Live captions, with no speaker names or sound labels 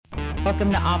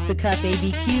Welcome to Off the Cuff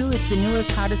ABQ. It's the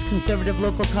newest, hottest conservative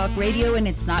local talk radio, and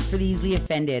it's not for the easily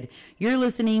offended. You're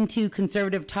listening to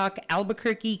Conservative Talk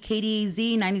Albuquerque,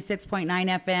 KDAZ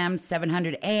 96.9 FM,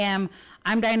 700 AM.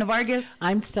 I'm Diana Vargas.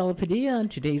 I'm Stella Padilla,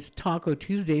 and today's Taco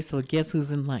Tuesday, so guess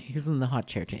who's in the hot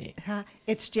chair today?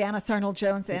 It's Janice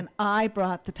Arnold-Jones, and I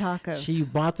brought the tacos. She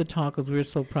bought the tacos. We're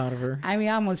so proud of her. I mean,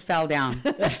 I almost fell down.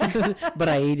 But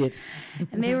I ate it.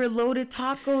 And they were loaded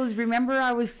tacos. Remember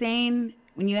I was saying...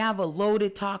 when you have a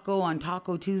loaded taco on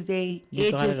Taco Tuesday,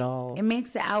 it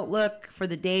makes the outlook for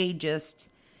the day just,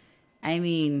 I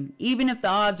mean, even if the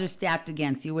odds are stacked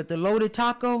against you with the loaded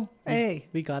taco, hey,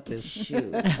 we got this.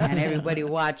 Shoot, and everybody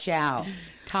watch out.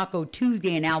 Taco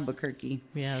Tuesday in Albuquerque.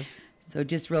 Yes. So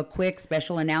just real quick,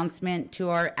 special announcement to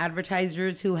our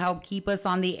advertisers who help keep us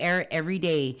on the air every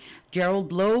day.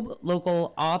 Gerald Loeb,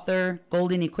 local author,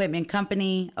 Golden Equipment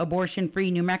Company, Abortion Free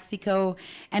New Mexico,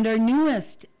 and our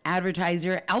newest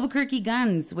advertiser, Albuquerque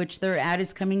Guns, which their ad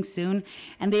is coming soon.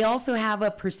 And they also have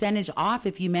a percentage off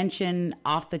if you mention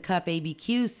Off the Cuff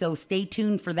ABQ, so stay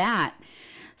tuned for that.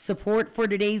 Support for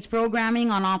today's programming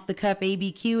on Off the Cuff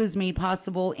ABQ is made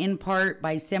possible in part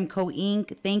by Semco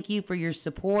Inc. Thank you for your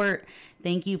support.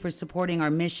 Thank you for supporting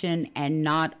our mission and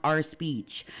not our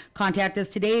speech. Contact us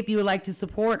today if you would like to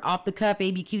support Off the Cuff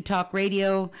ABQ Talk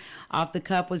Radio. Off the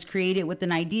Cuff was created with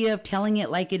an idea of telling it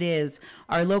like it is.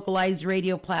 Our localized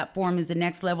radio platform is the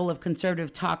next level of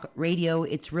conservative talk radio.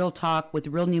 It's real talk with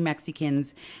real New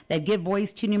Mexicans that give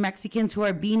voice to New Mexicans who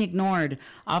are being ignored.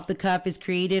 Off the Cuff is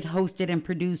created, hosted, and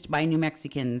produced by New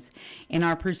Mexicans. In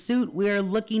our pursuit, we are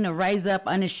looking to rise up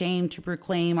unashamed to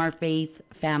proclaim our faith,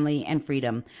 family, and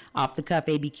freedom.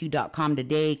 OffTheCuffABQ.com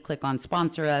today. Click on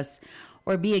Sponsor Us,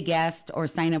 or be a guest, or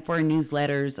sign up for our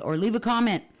newsletters, or leave a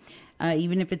comment.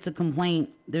 Even if it's a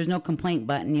complaint, there's no complaint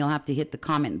button. You'll have to hit the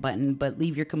comment button, but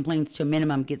leave your complaints to a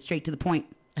minimum. Get straight to the point.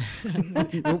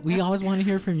 We always want to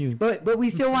hear from you. But we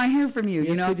still want to hear from you. Yes,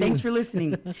 you know, we do. Thanks for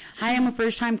listening. Hi, I'm a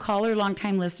first-time caller,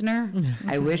 long-time listener.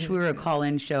 I wish we were a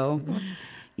call-in show.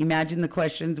 Imagine the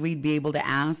questions we'd be able to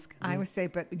ask. I would say,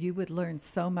 but you would learn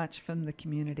so much from the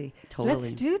community. Totally.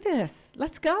 Let's do this.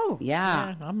 Let's go.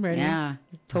 Yeah, I'm ready. Yeah,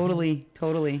 totally.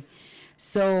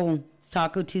 So it's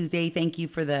Taco Tuesday. Thank you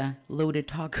for the loaded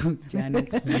tacos,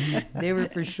 Janice. They were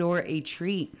for sure a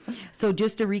treat. So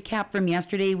just to recap from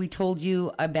yesterday, we told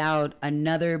you about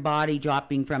another body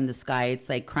dropping from the sky. It's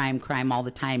like crime all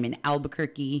the time in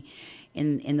Albuquerque,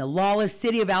 in the lawless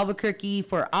city of Albuquerque.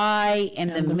 For I am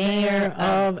the mayor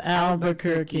of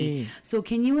Albuquerque. So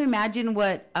can you imagine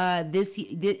what is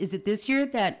it this year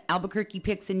that Albuquerque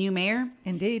picks a new mayor?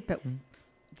 Indeed, but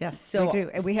yes, So- we do.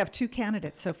 And we have two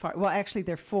candidates so far. Well, actually,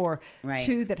 there are four. Right.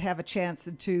 Two that have a chance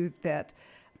and two that,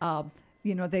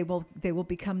 they will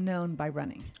become known by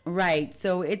running. Right.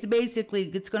 So it's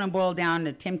basically, it's going to boil down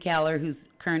to Tim Keller, who's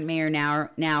current mayor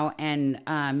now, and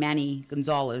Manny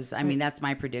Gonzalez. I mean, that's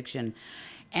my prediction.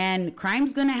 And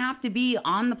crime's going to have to be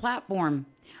on the platform.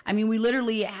 I mean, we're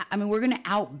going to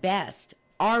outbest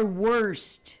our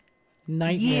worst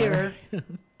Nightmare.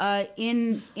 year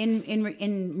in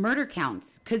murder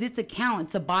counts, because it's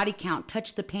a body count.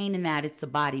 Touch the pain in that. It's a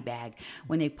body bag.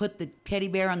 When they put the teddy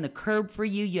bear on the curb for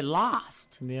you, you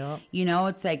lost. Yeah. You know,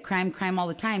 it's like crime all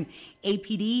the time.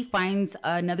 APD finds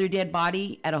another dead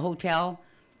body at a hotel,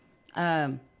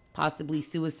 possibly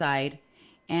suicide.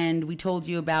 And we told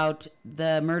you about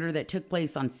the murder that took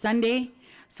place on Sunday.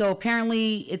 So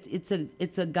apparently it's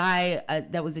a guy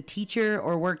that was a teacher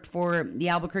or worked for the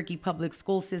Albuquerque Public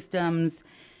School systems.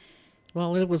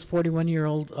 Well, it was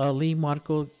 41-year-old Lee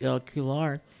Marco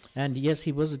Cular, and yes,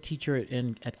 he was a teacher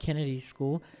at Kennedy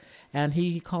School, and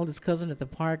he called his cousin at the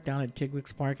park down at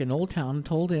Tigwick's Park in Old Town and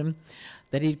told him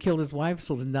that he'd killed his wife.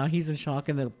 So now he's in shock,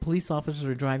 and the police officers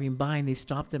were driving by, and they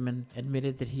stopped him and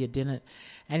admitted that he had done it.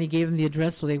 And he gave them the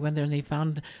address, so they went there and they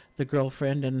found the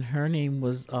girlfriend, and her name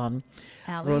was Allie?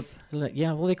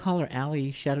 Yeah, well, they call her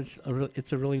Allie.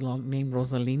 It's a really long name,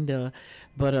 Rosalinda.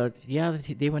 But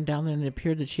they went down there and it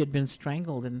appeared that she had been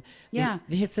strangled. And Yeah.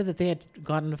 they had said that they had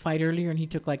gotten in a fight earlier, and he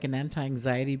took like an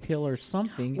anti-anxiety pill or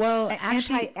something. Well,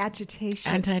 actually,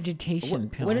 Anti-agitation. Anti-agitation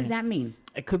pill. what does that mean?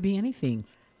 It could be anything.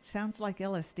 Sounds like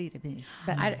LSD to me.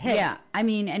 But Yeah, I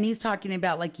mean, and he's talking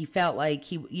about like he felt like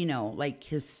like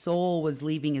his soul was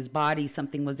leaving his body,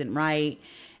 something wasn't right.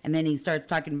 And then he starts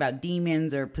talking about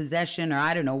demons or possession or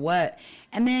I don't know what.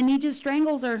 And then he just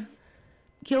strangles her,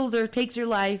 kills her, takes her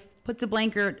life, puts a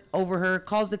blanket over her,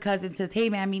 calls the cousin, says, "Hey,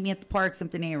 man, meet me at the park.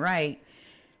 Something ain't right."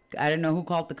 I don't know who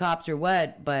called the cops or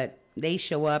what, but they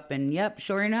show up and, yep,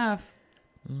 sure enough,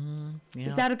 Yeah.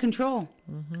 It's out of control.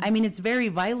 I mean, it's very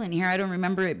violent here. I don't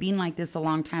remember it being like this a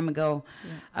long time ago.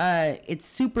 It's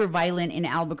super violent in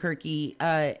Albuquerque,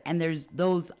 and there's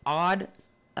those odd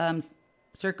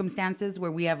circumstances where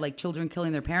we have like children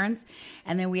killing their parents,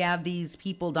 and then we have these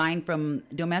people dying from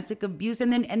domestic abuse,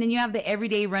 and then you have the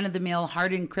everyday run-of-the-mill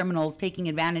hardened criminals taking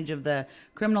advantage of the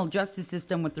criminal justice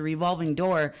system with the revolving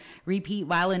door. Repeat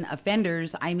violent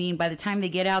offenders, I mean, by the time they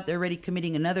get out, they're already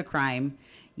committing another crime.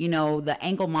 You know, the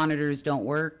ankle monitors don't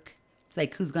work. It's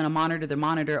like, who's going to monitor the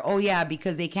monitor? Oh yeah,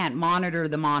 because they can't monitor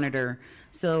the monitor.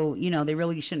 So, you know, they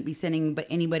really shouldn't be sending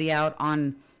anybody out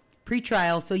on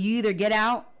pretrial. So you either get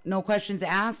out, no questions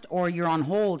asked, or you're on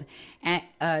hold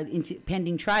into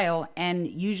pending trial. And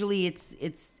usually it's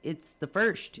the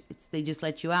first. They just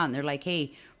let you out, and they're like,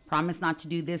 hey, promise not to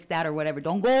do this, that, or whatever.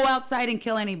 Don't go outside and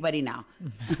kill anybody now.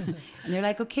 And they're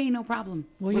like, okay, no problem.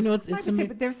 Well, you know,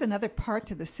 but there's another part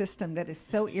to the system that is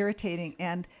so irritating,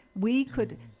 and we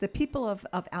could, the people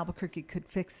of Albuquerque could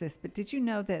fix this. But did you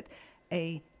know that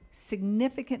a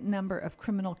significant number of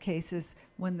criminal cases,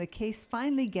 when the case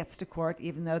finally gets to court,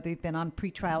 even though they've been on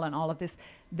pretrial and all of this,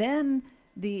 then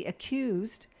the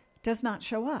accused does not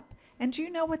show up. And do you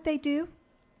know what they do?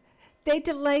 They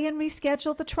delay and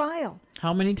reschedule the trial.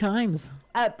 How many times?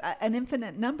 An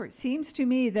infinite number. It seems to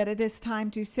me that it is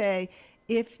time to say,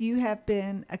 if you have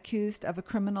been accused of a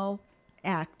criminal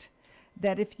act,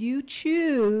 that if you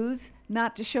choose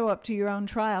not to show up to your own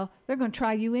trial, they're going to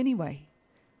try you anyway.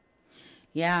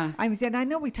 Yeah. I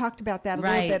know we talked about that a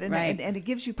little bit, and it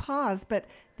gives you pause, but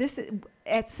this,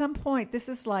 at some point, this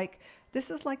is like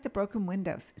the broken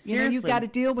windows. Seriously. You know, you've got to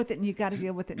deal with it, and you've got to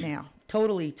deal with it now.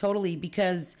 Totally,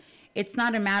 because it's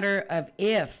not a matter of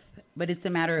if, but it's a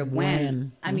matter of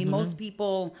when. I mean, most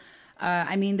people,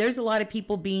 there's a lot of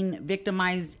people being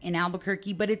victimized in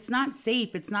Albuquerque, but it's not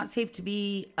safe. It's not safe to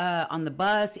be on the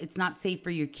bus. It's not safe for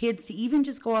your kids to even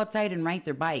just go outside and ride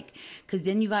their bike, because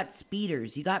then you got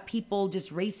speeders. You got people just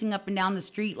racing up and down the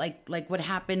street, like what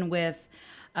happened with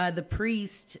the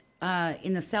priest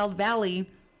in the South Valley.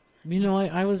 You know,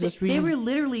 I was just reading. They were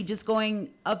literally just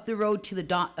going up the road to the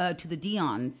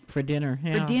Dion's for dinner.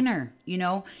 Yeah. For dinner, you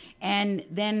know, and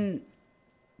then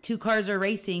two cars are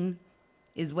racing,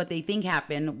 is what they think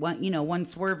happened. One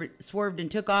swerved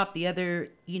and took off. The other,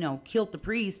 killed the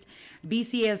priest.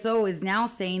 BCSO is now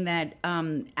saying that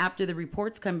after the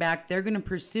reports come back, they're going to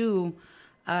pursue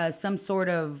some sort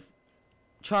of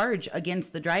charge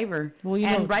against the driver. Well,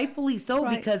 and rightfully so,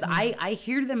 right. Because I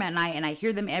hear them at night, and I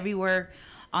hear them everywhere.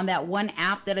 On that one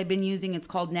app that I've been using, it's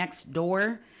called Next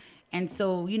Door. And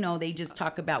so, they just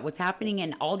talk about what's happening,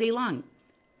 and all day long,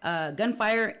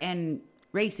 gunfire and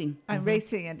racing. I'm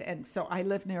racing, and so I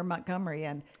live near Montgomery,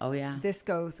 and this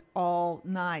goes all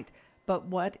night. But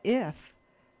what if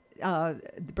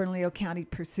the Bernalillo County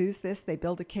pursues this, they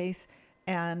build a case,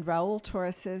 and Raul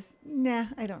Torres says, nah,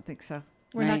 I don't think so.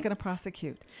 We're not going to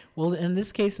prosecute. Well, in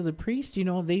this case of the priest,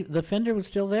 the offender was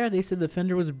still there. They said the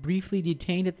offender was briefly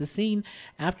detained at the scene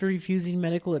after refusing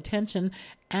medical attention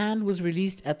and was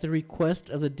released at the request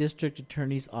of the district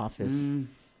attorney's office.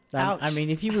 I mean,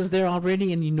 if he was there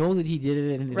already and that he did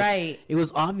it, and it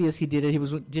was obvious he did it. He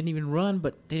didn't even run,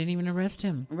 but they didn't even arrest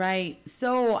him. Right.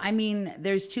 So, I mean,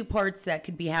 there's two parts that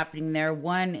could be happening there.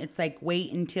 One, it's like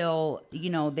wait until,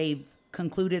 they've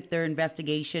concluded their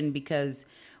investigation, because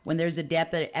when there's a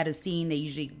death at a scene, they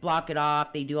usually block it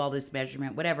off. They do all this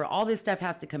measurement, whatever. All this stuff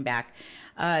has to come back.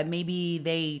 Maybe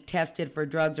they tested for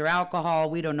drugs or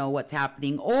alcohol. We don't know what's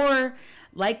happening. Or,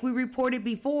 like we reported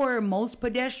before, most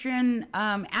pedestrian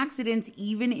accidents,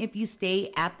 even if you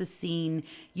stay at the scene,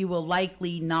 you will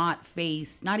likely not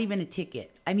face, not even a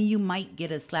ticket. I mean, you might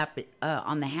get a slap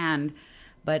on the hand,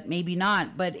 but maybe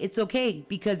not. But it's okay,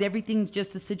 because everything's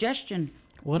just a suggestion.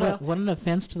 What an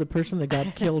offense to the person that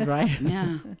got killed, right?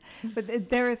 Yeah. But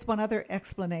there is one other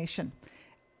explanation.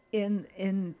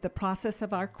 In the process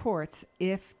of our courts,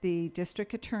 if the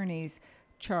district attorneys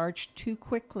charge too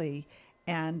quickly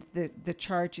and the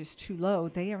charge is too low,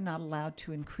 they are not allowed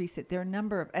to increase it. There are a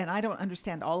number of, and I don't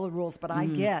understand all the rules, but I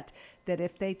get that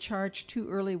if they charge too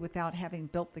early without having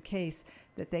built the case,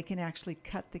 that they can actually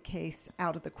cut the case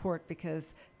out of the court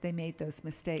because they made those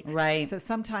mistakes. Right. So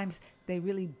sometimes they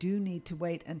really do need to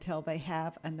wait until they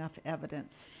have enough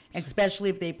evidence. Especially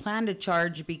if they plan to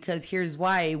charge, because here's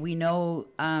why. We know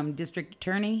district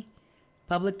attorney,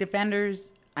 public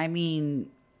defenders, I mean,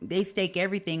 they stake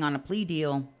everything on a plea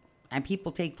deal. And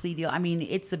people take plea deal. I mean,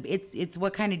 it's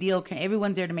what kind of deal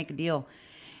everyone's there to make a deal.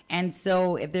 And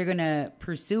so if they're going to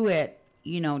pursue it,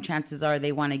 chances are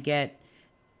they want to get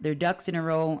their ducks in a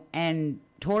row. And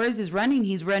Torres is running.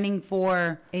 He's running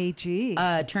for AG.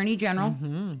 Attorney General.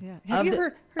 Yeah. Have you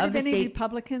heard of the any state.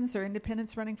 Republicans or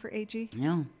independents running for AG?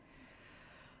 No.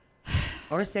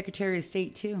 Or Secretary of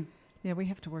State, too. Yeah, we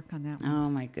have to work on that one. Oh,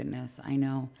 my goodness. I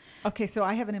know. Okay, so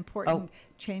I have an important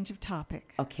change of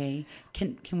topic. Okay.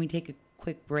 Can we take a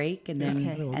quick break and then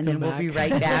Okay. We'll and then come we'll be back.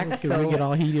 right back? 'Cause we get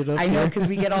all heated up I know here. because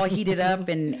we get all heated up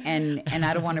and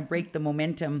I don't want to break the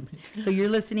momentum. So you're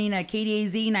listening to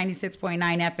KDAZ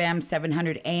 96.9 FM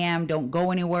 700 AM. Don't go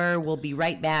anywhere. We'll be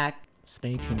right back.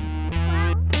 Stay tuned.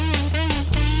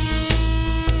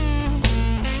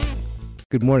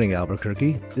 Good morning,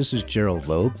 Albuquerque. This is Gerald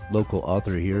Loeb, local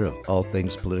author here of all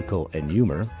things political and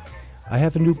humor. I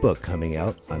have a new book coming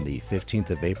out on the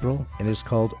 15th of April, and it's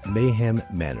called Mayhem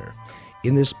Manor.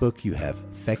 In this book, you have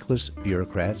feckless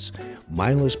bureaucrats,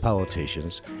 mindless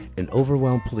politicians, an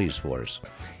overwhelmed police force.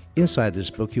 Inside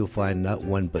this book, you'll find not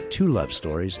one but two love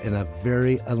stories and a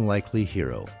very unlikely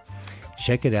hero.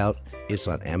 Check it out. It's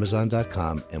on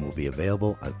Amazon.com and will be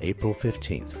available on April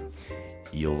 15th.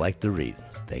 You'll like the read.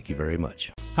 Thank you very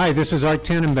much. Hi, this is Art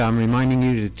Tannenbaum reminding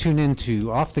you to tune in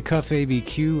to Off the Cuff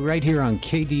ABQ right here on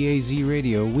KDAZ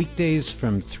Radio, weekdays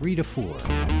from 3 to 4.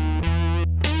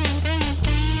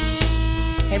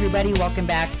 Hey everybody, welcome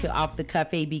back to Off the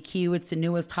Cuff ABQ. It's the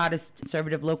newest, hottest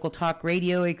conservative local talk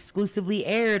radio, exclusively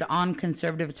aired on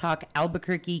Conservative Talk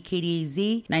Albuquerque,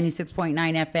 KDAZ, 96.9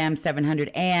 FM,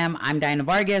 700 AM. I'm Diana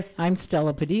Vargas. I'm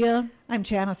Stella Padilla. I'm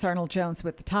Janice Arnold-Jones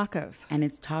with the tacos. And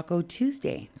it's Taco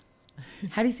Tuesday.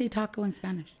 How do you say taco in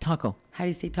Spanish? Taco. How do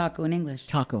you say taco in English?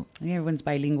 Taco. Everyone's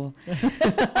bilingual.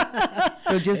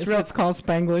 So just It's called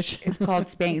Spanglish. It's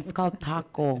called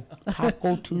taco.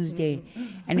 Taco Tuesday.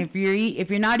 And if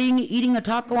you're not eating a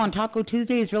taco on Taco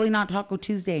Tuesday, it's really not Taco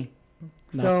Tuesday.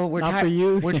 So not for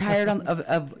you. We're tired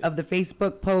of the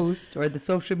Facebook post or the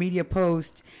social media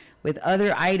post with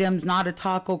other items, not a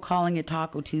taco, calling it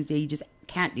Taco Tuesday. You just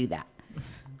can't do that.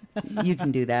 You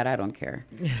can do that. I don't care.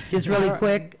 Just really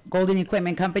quick, Golden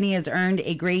Equipment Company has earned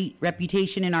a great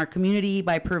reputation in our community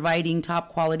by providing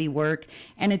top quality work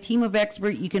and a team of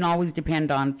experts you can always depend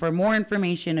on. For more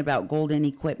information about Golden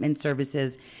Equipment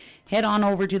Services, head on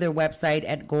over to their website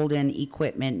at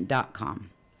goldenequipment.com.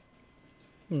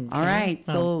 All right.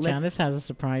 So Janice has a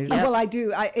surprise. Oh, well, I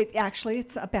do.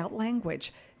 It's about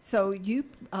language. So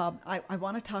I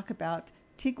want to talk about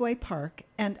Tigway Park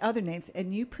and other names,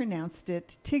 and you pronounced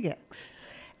it Tigix.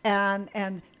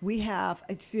 And we have,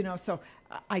 so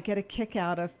I get a kick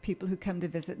out of people who come to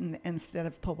visit, and instead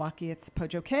of Powaki, it's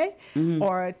Pojoke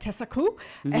or Tesaku.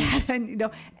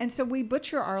 And so we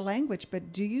butcher our language,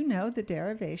 but do you know the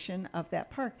derivation of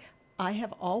that park? I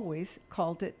have always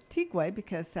called it Tigway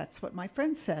because that's what my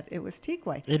friend said. It was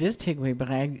Tigway. It is Tigway, but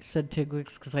I said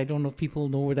Tigwix because I don't know if people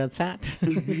know where that's at.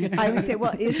 I would say,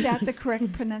 well, is that the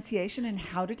correct pronunciation, and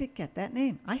how did it get that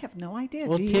name? I have no idea.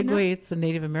 Well, Do you know? Tigway, it's a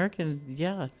Native American.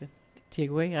 Yeah,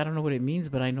 Tigway. I don't know what it means,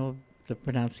 but I know the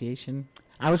pronunciation.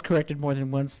 I was corrected more than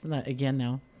once. Not again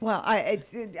now. Well,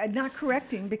 it's not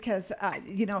correcting because,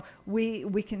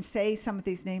 we can say some of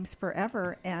these names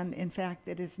forever, and in fact,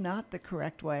 it is not the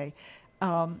correct way.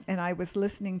 And I was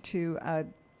listening to,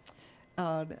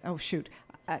 I'll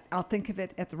think of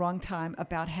it at the wrong time,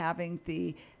 about having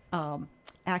the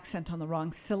accent on the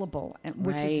wrong syllable,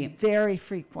 which is very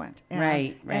frequent. And,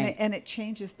 Right. And it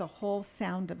changes the whole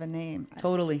sound of a name.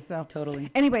 Totally. So,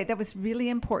 Totally. Anyway, that was really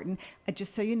important.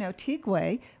 Just so you know,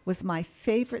 Tigway was my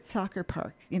favorite soccer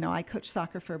park. I coached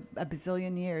soccer for a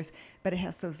bazillion years, but it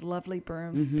has those lovely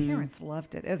berms. Parents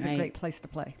loved it. It was a great place to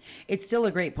play. It's still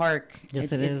a great park.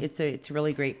 Yes, it is. It's a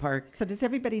really great park. So does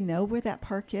everybody know where that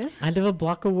park is? I live a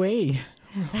block away.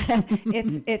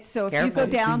 It's so if you Careful. go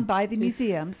down by the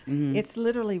museums, it's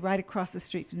literally right across the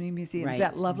street from the museums. Right.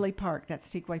 That lovely park, that's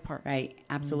Tigway Park. Right,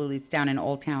 absolutely. It's down in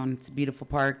Old Town. It's a beautiful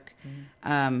park.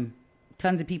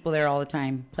 Tons of people there all the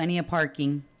time. Plenty of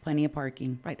parking.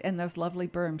 Right, and those lovely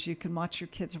berms. You can watch your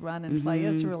kids run and play.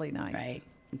 It's really nice. Right,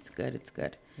 it's good.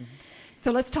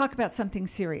 So let's talk about something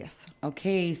serious.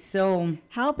 Okay, so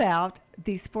How about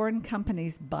these foreign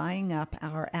companies buying up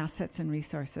our assets and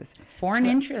resources? foreign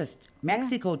interest,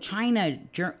 Mexico, China,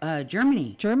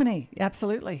 Germany. Germany,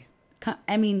 absolutely.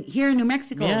 I mean, here in New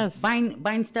Mexico, Yes.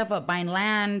 buying stuff up, buying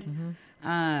land.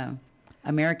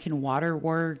 American Water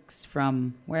Works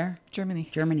from where?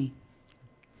 Germany.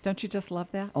 Don't you just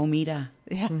love that? Omida.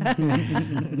 Yeah.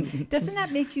 Doesn't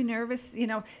that make you nervous?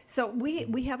 So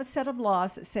we have a set of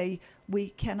laws that say we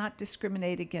cannot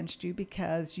discriminate against you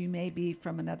because you may be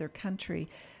from another country.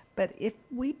 But if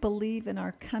we believe in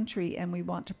our country and we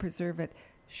want to preserve it,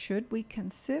 should we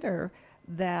consider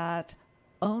that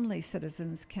only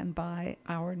citizens can buy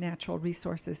our natural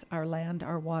resources, our land,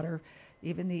 our water,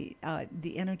 even the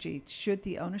energy, should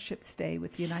the ownership stay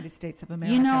with the United States of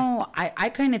America. You know, I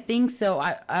kind of think so.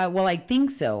 I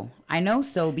think so. I know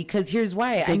so because here's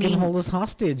why. They can hold us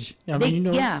hostage. I They, mean, you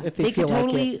know, yeah, if they they feel could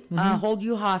totally like it. hold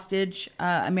you hostage.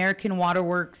 American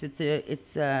Waterworks, it's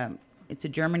a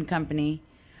German company.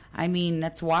 I mean,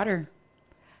 that's water.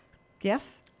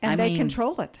 Yes, and I they mean,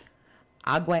 control it.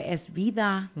 Agua es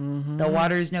vida. The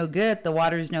water's no good. The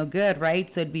water's no good,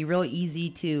 right? So it'd be real easy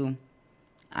to,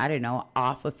 I don't know,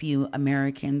 off a few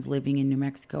Americans living in New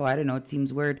Mexico. I don't know. It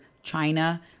seems weird.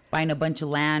 China buying a bunch of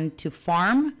land to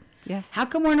farm. Yes. How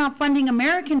come we're not funding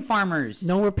American farmers?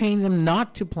 No, we're paying them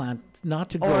not to plant, not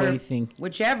to grow Or anything.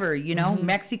 whichever, you know.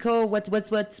 Mexico,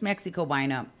 what's Mexico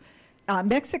buying up?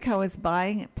 Mexico is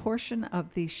buying a portion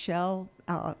of the Shell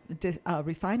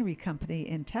refinery company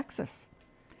in Texas.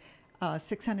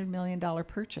 $600 million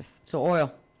purchase. So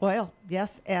oil. Oil,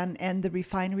 yes, and the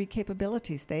refinery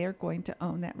capabilities. They are going to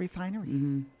own that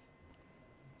refinery.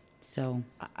 So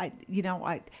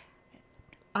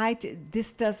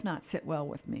This does not sit well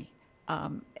with me.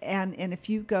 And if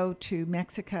you go to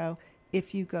Mexico,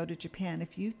 if you go to Japan,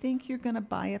 if you think you're going to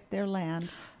buy up their land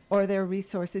or their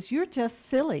resources, you're just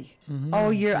silly.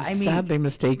 Oh, Sadly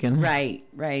mistaken.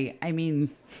 Right. I mean,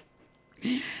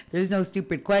 there's no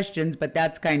stupid questions, but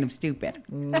that's kind of stupid.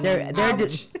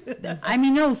 I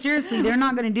mean, no, seriously, they're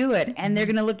not going to do it. And they're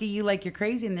going to look at you like you're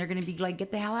crazy. And they're going to be like,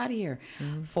 get the hell out of here.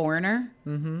 Foreigner.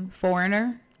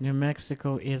 Foreigner. New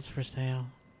Mexico is for sale.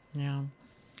 Yeah.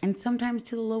 And sometimes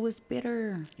to the lowest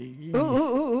bidder.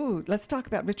 Ooh. Let's talk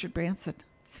about Richard Branson.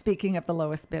 Speaking of the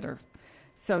lowest bidder.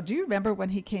 So do you remember when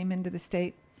he came into the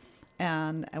state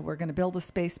and we're going to build a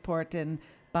spaceport, and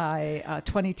by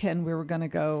 2010 we were going to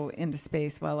go into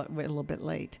space? Well, we're a little bit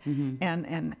late.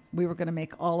 And we were going to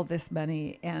make all of this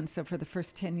money. And so for the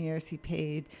first 10 years he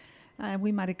paid,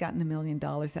 we might have gotten $1 million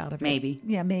out of it. Maybe.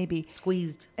 Yeah, maybe.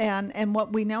 Squeezed. And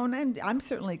what we know, and I'm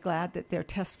certainly glad that their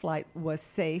test flight was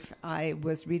safe. I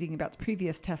was reading about the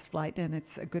previous test flight, and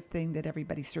it's a good thing that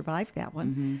everybody survived that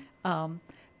one.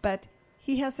 But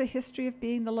he has a history of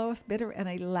being the lowest bidder and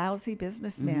a lousy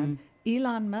businessman.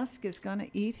 Elon Musk is going to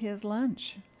eat his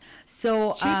lunch.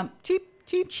 So Cheap.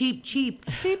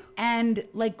 And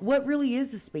like, what really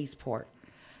is a spaceport?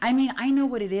 I mean, I know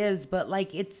what it is, but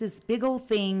like, it's this big old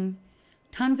thing,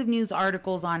 tons of news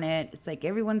articles on it. It's like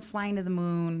everyone's flying to the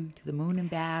moon and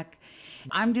back.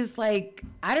 I'm just like,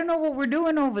 I don't know what we're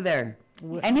doing over there.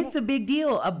 And it's a big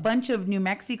deal. A bunch of New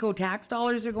Mexico tax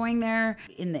dollars are going there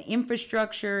in the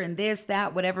infrastructure and this,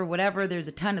 that, whatever. There's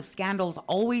a ton of scandals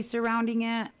always surrounding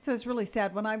it. So it's really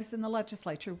sad. When I was in the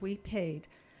legislature, we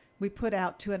put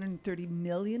out $230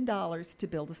 million to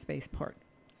build a spaceport.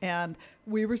 And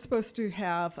we were supposed to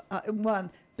have,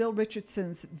 Bill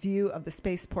Richardson's view of the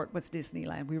spaceport was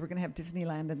Disneyland. We were going to have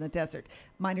Disneyland in the desert.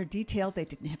 Minor detail, they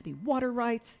didn't have any water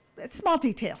rights. Small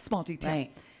detail.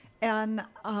 Right. And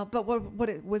but what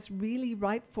it was really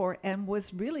ripe for, and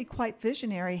was really quite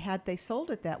visionary had they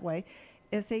sold it that way,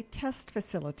 is a test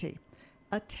facility,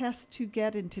 a test to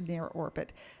get into near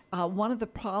orbit. One of the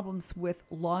problems with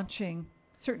launching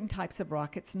certain types of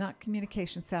rockets, not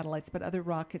communication satellites, but other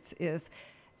rockets, is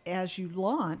as you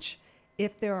launch,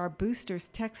 if there are boosters,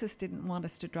 Texas didn't want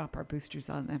us to drop our boosters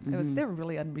on them. They were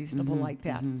really unreasonable like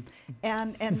that.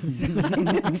 And so,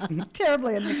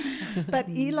 terribly unreasonable. But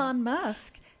Elon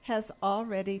Musk has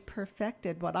already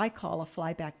perfected what I call a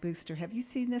flyback booster. Have you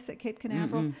seen this at Cape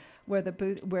Canaveral, where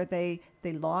they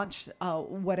launch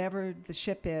whatever the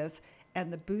ship is,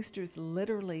 and the boosters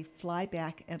literally fly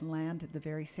back and land at the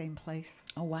very same place?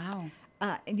 Oh, wow.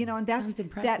 And Sounds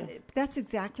impressive. that's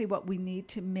exactly what we need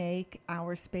to make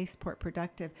our spaceport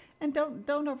productive. And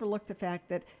don't overlook the fact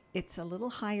that it's a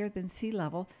little higher than sea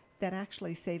level. That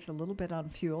actually saves a little bit on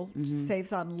fuel,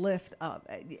 saves on lift,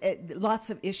 lots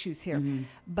of issues here.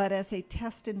 But as a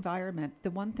test environment,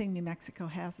 the one thing New Mexico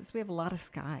has is we have a lot of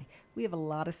sky. We have a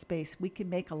lot of space. We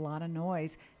can make a lot of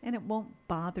noise, and it won't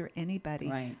bother anybody.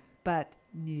 Right. But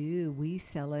no, we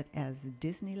sell it as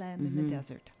Disneyland in the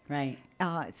desert. Right.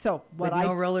 So With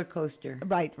no roller coaster.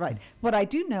 Right. What I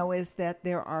do know is that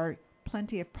there are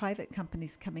plenty of private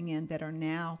companies coming in that are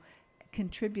now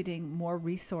contributing more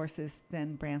resources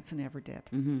than Branson ever did.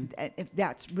 If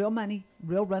that's real money,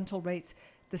 real rental rates.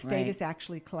 The state Right. is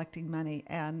actually collecting money,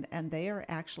 and they are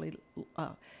actually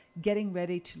getting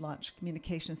ready to launch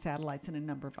communication satellites and a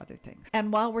number of other things.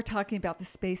 And while we're talking about the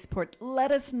spaceport,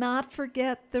 let us not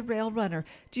forget the Rail Runner.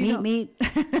 Do you know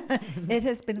it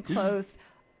has been closed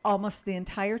almost the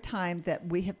entire time that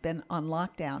we have been on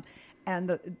lockdown.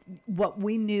 And what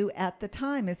we knew at the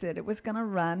time is that it was going to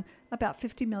run about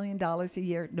 $50 million a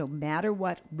year, no matter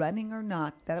what, running or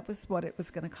not. That was what it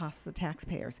was going to cost the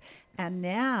taxpayers. And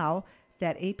now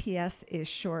that APS is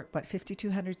short,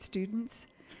 5,200 students,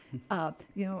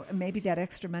 maybe that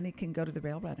extra money can go to the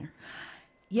Rail Runner.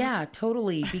 Yeah,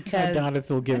 totally. Because I doubt if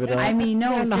they'll give it up. I mean, no,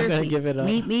 They're not seriously. gonna give it up.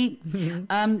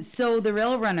 Meet. So the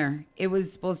Rail Runner, it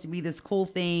was supposed to be this cool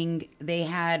thing. They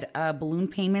had balloon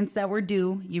payments that were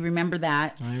due. You remember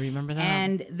that? I remember that.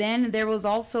 And then there was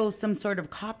also some sort of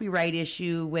copyright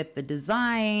issue with the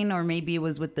design, or maybe it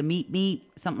was with the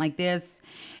meet, something like this.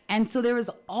 And so there was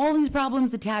all these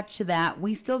problems attached to that.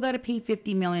 We still got to pay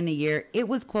 $50 million a year. It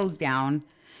was closed down.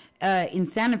 In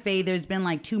Santa Fe, there's been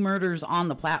like 2 murders on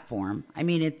the platform. I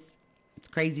mean, it's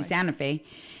crazy, Santa Fe.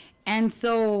 And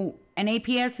so, and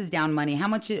APS is down money. How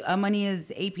much money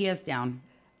is APS down?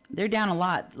 They're down a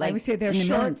lot. Like, I would say they're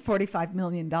short $45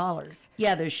 million.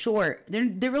 Yeah, they're short.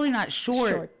 They're really not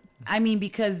short. I mean,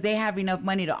 because they have enough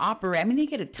money to operate. I mean, they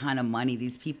get a ton of money,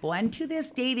 these people. And to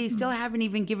this day, they still haven't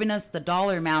even given us the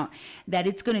dollar amount that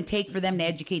it's going to take for them to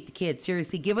educate the kids.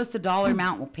 Seriously, give us the dollar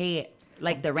amount, we'll pay it.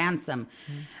 Like the ransom.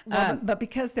 Well, but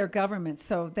because they're government,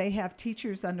 so they have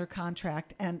teachers under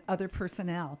contract and other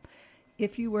personnel.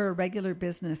 If you were a regular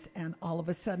business and all of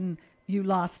a sudden you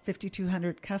lost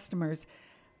 5,200 customers,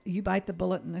 you bite the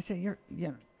bullet and I say,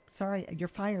 sorry, you're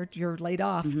fired, you're laid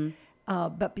off.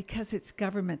 But because it's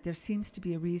government, there seems to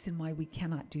be a reason why we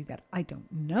cannot do that. I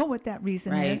don't know what that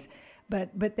reason is,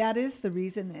 but that is the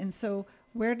reason. And so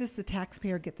where does the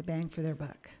taxpayer get the bang for their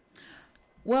buck?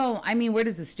 Well, I mean, where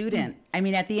does the student? I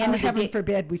mean, at the end of the day, heaven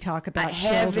forbid we talk about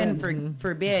children. Heaven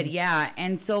forbid, yeah.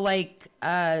 And so, like,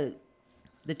 the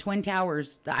Twin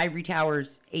Towers, the Ivory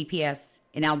Towers, APS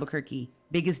in Albuquerque,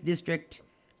 biggest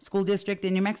school district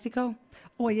in New Mexico.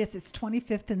 Oh, yes, it's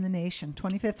 25th in the nation,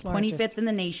 25th largest. 25th in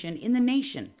the nation. In the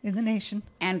nation.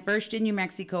 And first in New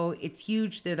Mexico. It's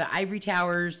huge. They're the Ivory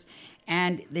Towers,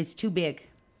 and it's too big.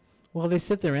 Well, they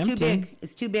sit there empty.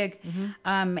 It's too big.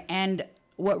 And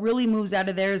what really moves out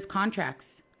of there is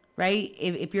contracts, right?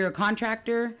 If you're a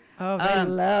contractor, they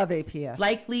love APS.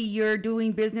 Likely you're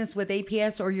doing business with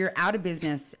APS or you're out of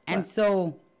business. And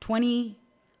so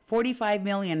 45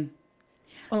 million.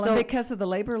 Well, and because of the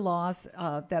labor laws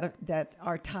that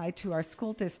are tied to our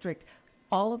school district,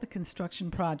 all of the construction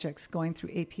projects going through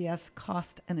APS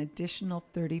cost an additional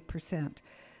 30%.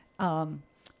 And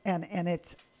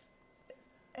it's,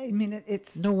 I mean,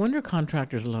 it's... No wonder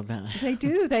contractors love that. They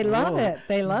do. They love it.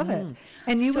 They love it.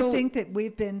 And you would think that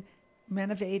we've been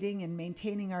renovating and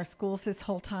maintaining our schools this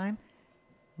whole time.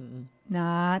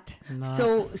 Not.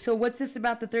 So what's this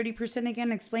about the 30%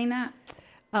 again? Explain that.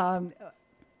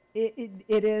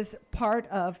 It is part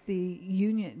of the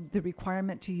union, the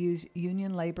requirement to use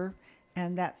union labor,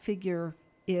 and that figure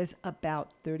is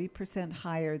about 30%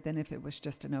 higher than if it was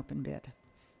just an open bid.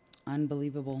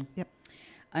 Unbelievable. Yep.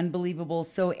 Unbelievable.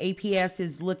 So APS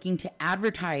is looking to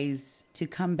advertise to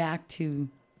come back to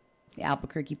the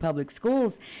Albuquerque Public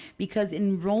Schools because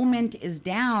enrollment is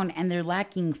down and they're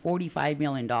lacking $45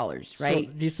 million, right? So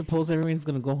do you suppose everyone's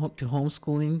going to go home to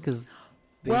homeschooling? Because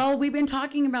well, we've been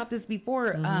talking about this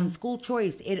before. School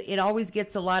choice, it always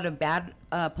gets a lot of bad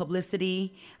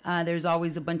publicity. There's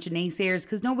always a bunch of naysayers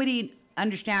because nobody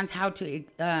understands how to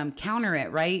counter it,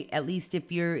 right? At least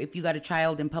if you got a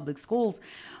child in public schools.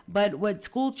 But what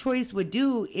school choice would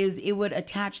do is it would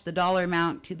attach the dollar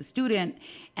amount to the student,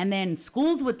 and then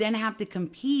schools would then have to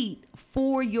compete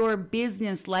for your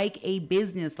business like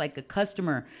a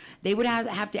customer. They would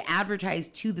have to advertise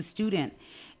to the student.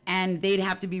 And they'd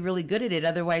have to be really good at it.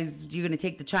 Otherwise, you're going to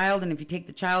take the child. And if you take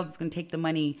the child, it's going to take the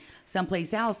money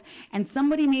someplace else. And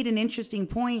somebody made an interesting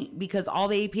point because all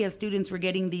the APS students were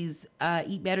getting these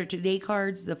Eat Better Today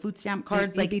cards, the food stamp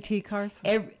cards. Like EBT cards?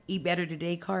 Eat Better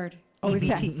Today card. Oh, is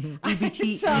that? EBT,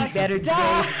 Eat Better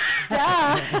Today.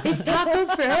 Duh. It's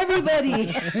tacos for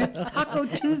everybody. It's Taco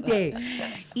Tuesday.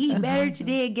 Eat better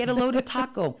today and get a loaded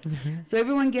taco. So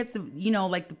everyone gets,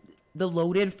 like the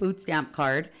loaded food stamp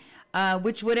card.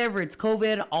 Which whatever, it's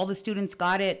COVID, all the students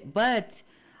got it. But,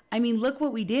 I mean, look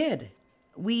what we did.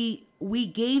 We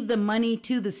gave the money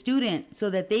to the student so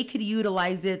that they could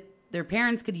utilize it, their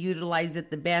parents could utilize it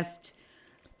the best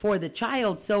for the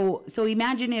child. So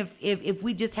imagine if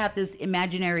we just had this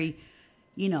imaginary,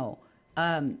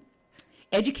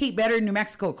 Educate Better New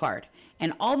Mexico card.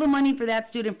 And all the money for that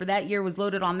student for that year was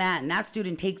loaded on that. And that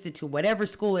student takes it to whatever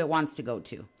school it wants to go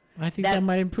to. I think that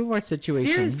might improve our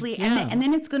situation. Seriously, yeah. and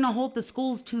then it's going to hold the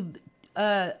schools to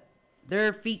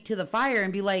their feet to the fire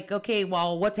and be like, okay,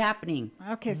 well, what's happening?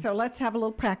 Okay, so let's have a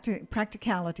little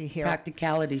practicality here.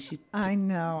 Practicality. She's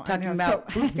talking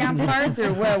about food stamp cards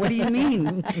or what? What do you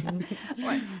mean?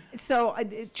 So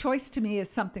choice to me is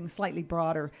something slightly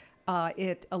broader.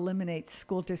 It eliminates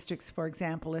school districts. For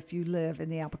example, if you live in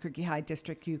the Albuquerque High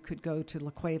District, you could go to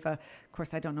La Cueva. Of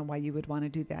course, I don't know why you would want to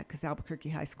do that because Albuquerque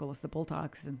High School is the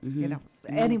Bulldogs, and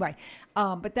anyway.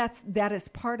 But that is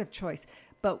part of choice.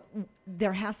 But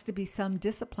there has to be some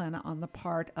discipline on the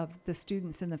part of the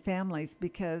students and the families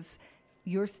because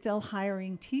you're still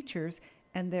hiring teachers,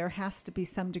 and there has to be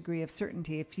some degree of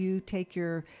certainty. If you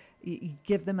you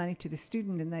give the money to the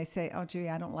student and they say, oh, gee,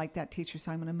 I don't like that teacher,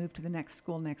 so I'm going to move to the next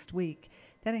school next week.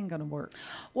 That ain't going to work.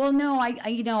 Well, no,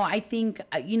 I think,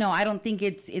 I don't think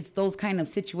it's those kind of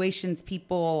situations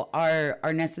people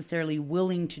are necessarily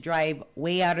willing to drive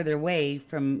way out of their way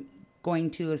from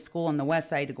going to a school on the west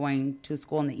side to going to a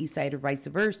school on the east side or vice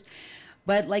versa.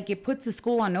 But like it puts the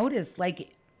school on notice.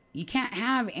 Like you can't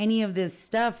have any of this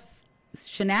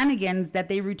shenanigans that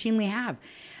they routinely have.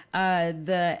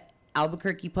 The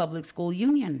Albuquerque Public School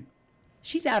Union,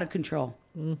 she's out of control.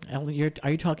 Ellen,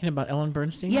 are you talking about Ellen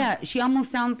Bernstein? Yeah, she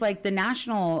almost sounds like the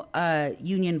national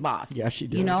union boss. Yeah, she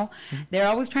does. They're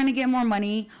always trying to get more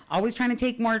money, always trying to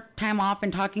take more time off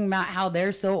and talking about how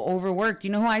they're so overworked. You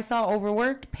know who I saw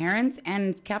overworked? Parents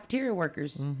and cafeteria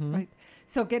workers. Mm-hmm. Right.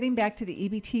 So getting back to the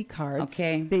EBT cards,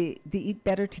 okay, the Eat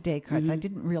Better Today cards, I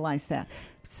didn't realize that.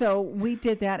 So we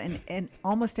did that, and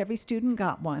almost every student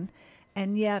got one.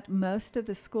 And yet most of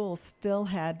the schools still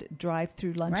had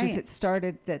drive-through lunches. Right. It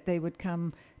started that they would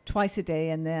come twice a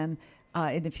day, and then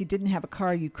and if you didn't have a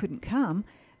car, you couldn't come.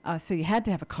 So you had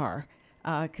to have a car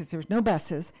because there was no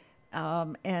buses.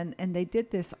 And they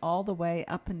did this all the way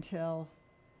up until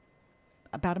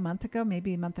about a month ago,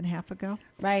 maybe a month and a half ago.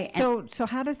 Right. So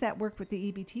how does that work with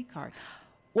the EBT card?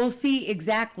 Well, see,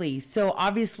 exactly. So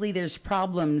obviously there's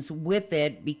problems with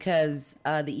it because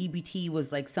the EBT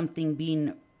was like something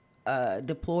being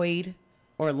deployed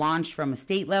or launched from a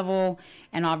state level,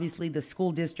 and obviously the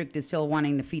school district is still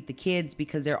wanting to feed the kids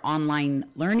because they're online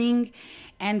learning.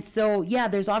 And so yeah,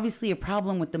 there's obviously a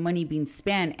problem with the money being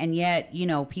spent, and yet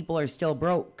people are still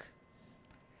broke.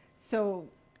 So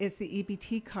is the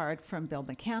EBT card from Bill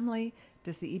McCamley?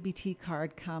 Does the EBT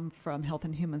card come from Health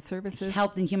and Human Services?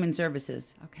 Health and Human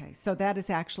Services. Okay, so that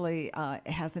is actually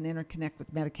has an interconnect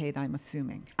with Medicaid, I'm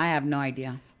assuming. I have no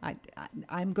idea.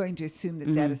 I'm going to assume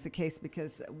that that is the case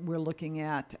because we're looking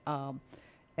at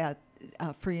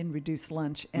free and reduced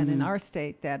lunch, and in our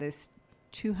state that is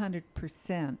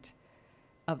 200%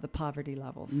 of the poverty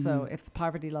level. So if the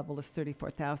poverty level is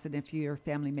 34,000, if your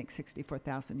family makes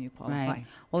 64,000, you qualify. Right.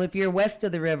 Well, if you're west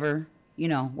of the river,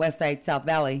 west side, South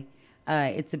Valley,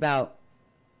 it's about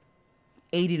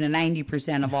 80 to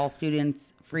 90% of all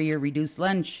students free or reduced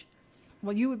lunch.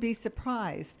 Well, you would be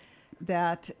surprised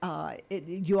that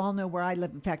you all know where I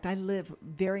live. In fact, I live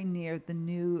very near the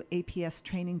new APS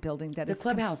training building that The is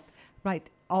clubhouse. Right,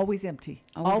 always empty.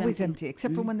 Always Empty,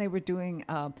 except for when they were doing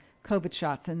COVID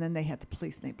shots, and then they had the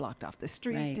police and they blocked off the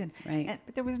street. Right.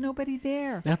 But there was nobody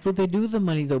there. That's what they do with the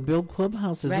money, though. Build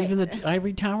clubhouses. Right. Even the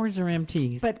ivory towers are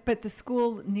empty. But the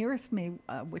school nearest me,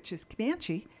 which is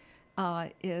Comanche,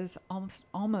 is almost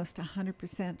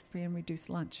 100% free and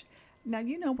reduced lunch. Now,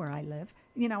 you know where I live,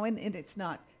 and it's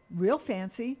not real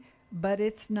fancy, but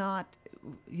it's not,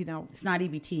 It's not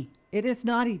EBT. It is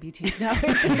not EBT. No,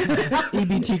 it is not.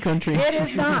 EBT country. It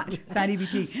is not. It's not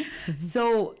EBT.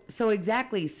 So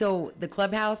exactly. So the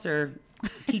clubhouse or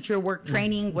teacher work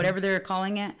training, whatever they're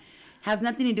calling it, has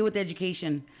nothing to do with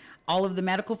education. All of the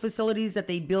medical facilities that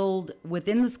they build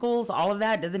within the schools, all of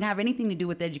that doesn't have anything to do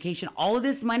with education. All of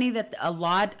this money a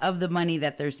lot of the money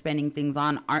that they're spending things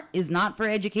on is not for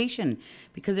education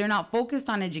because they're not focused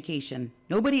on education.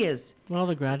 Nobody is. Well,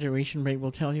 the graduation rate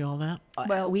will tell you all that.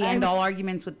 Well, we end all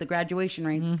arguments with the graduation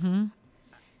rates.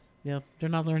 Yeah, they're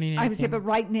not learning anything. I would say, but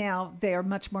right now they are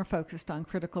much more focused on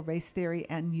critical race theory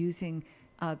and using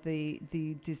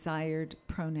the desired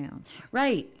pronouns.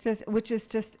 Right. Which is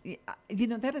just,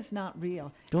 that is not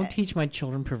real. Don't teach my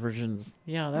children perversions.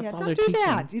 Yeah, that's all don't they're do teaching.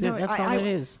 that. That's all it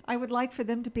is. I would like for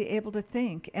them to be able to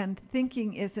think, and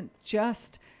thinking isn't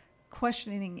just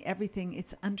questioning everything;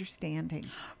 it's understanding.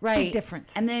 Right. Big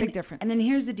difference. Big difference. And then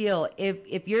here's the deal: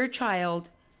 if your child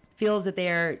feels that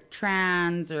they're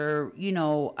trans or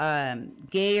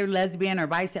gay or lesbian or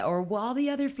bisexual or all the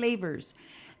other flavors,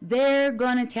 they're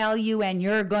gonna tell you, and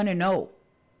you're gonna know.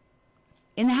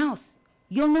 In the house,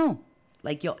 you'll know.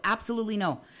 Like, you'll absolutely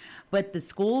know. But the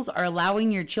schools are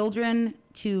allowing your children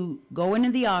to go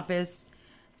into the office,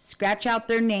 scratch out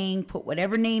their name, put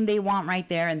whatever name they want right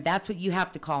there, and that's what you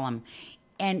have to call them.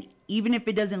 And even if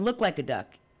it doesn't look like a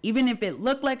duck, even if it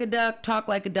looked like a duck, talk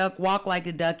like a duck, walk like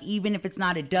a duck, even if it's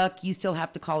not a duck, you still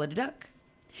have to call it a duck.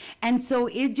 And so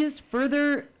it just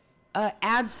further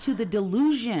adds to the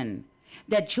delusion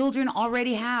that children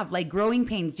already have, like growing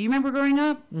pains. Do you remember growing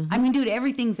up? I mean, dude,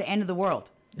 everything's the end of the world.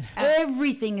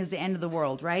 Everything is the end of the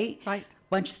world, right? Right.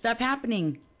 Bunch of stuff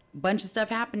happening.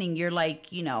 You're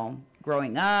like, you know,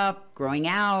 growing up, growing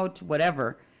out,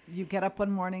 whatever. You get up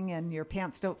one morning and your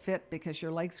pants don't fit because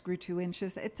your legs grew 2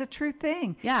 inches. It's a true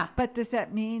thing. Yeah. But does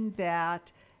that mean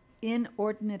that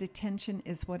inordinate attention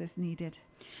is what is needed?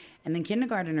 And then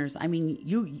kindergarteners, I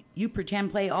mean, you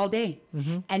pretend play all day.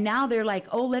 And now they're like,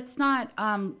 oh, let's not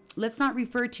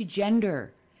refer to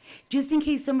gender. Just in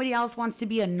case somebody else wants to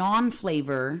be a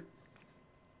non-flavor,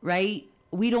 right?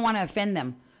 We don't want to offend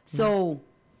them. So.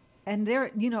 And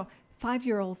they're, you know,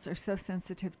 5-year-olds are so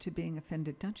sensitive to being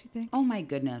offended, don't you think? Oh my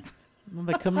goodness. Well,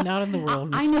 they're coming out in the world.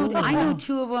 I know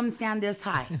 2 of them stand this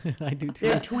high. I do too.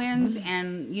 They're twins,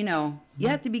 and you know, you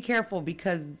have to be careful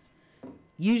because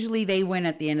usually they win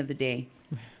at the end of the day.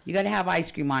 You got to have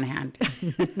ice cream on hand.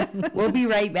 We'll be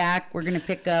right back. We're going to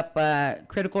pick up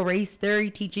critical race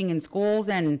theory, teaching in schools,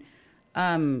 and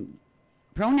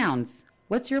pronouns.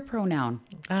 What's your pronoun?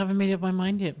 I haven't made up my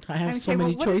mind yet. I have so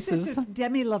many choices.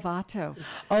 Demi Lovato.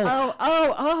 Oh,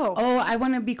 I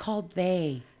want to be called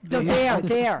they. No,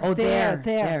 there. Oh,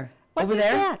 there. What Over is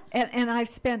there? that? And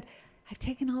I've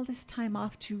taken all this time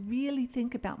off to really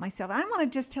think about myself. I want to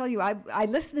just tell you, I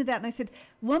listened to that and I said,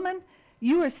 woman,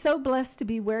 you are so blessed to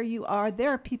be where you are. There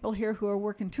are people here who are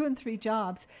working 2 and 3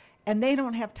 jobs, and they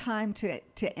don't have time to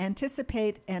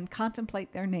anticipate and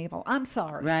contemplate their navel. I'm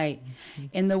sorry. Right.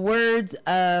 In the words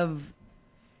of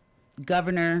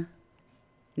Governor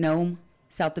Nome,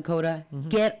 South Dakota,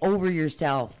 get over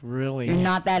yourself. Really? You're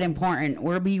not that important.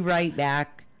 We'll be right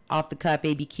back. Off the Cuff,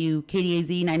 ABQ,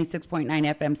 KDAZ 96.9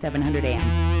 FM, 700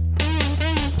 AM.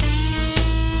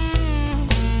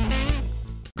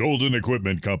 Golden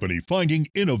Equipment Company, finding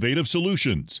innovative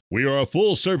solutions. We are a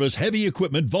full-service heavy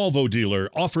equipment Volvo dealer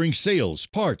offering sales,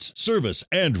 parts, service,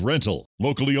 and rental.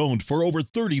 Locally owned for over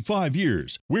 35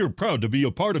 years, we're proud to be a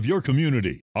part of your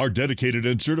community. Our dedicated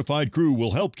and certified crew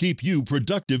will help keep you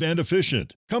productive and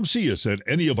efficient. Come see us at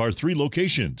any of our 3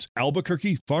 locations,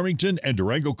 Albuquerque, Farmington, and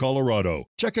Durango, Colorado.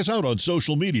 Check us out on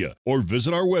social media or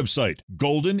visit our website,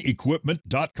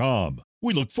 goldenequipment.com.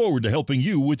 We look forward to helping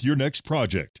you with your next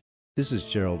project. This is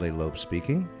Gerald A. Loeb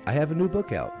speaking. I have a new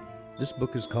book out. This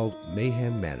book is called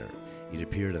Mayhem Manor. It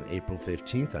appeared on April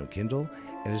 15th on Kindle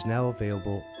and is now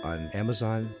available on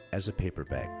Amazon as a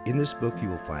paperback. In this book, you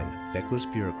will find feckless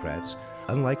bureaucrats,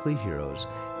 unlikely heroes,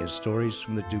 and stories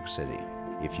from the Duke City.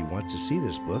 If you want to see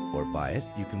this book or buy it,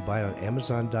 you can buy it on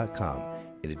Amazon.com.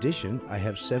 In addition, I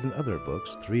have 7 other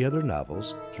books, 3 other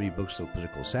novels, 3 books of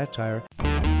political satire.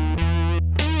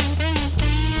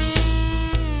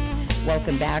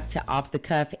 Welcome back to Off the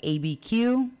Cuff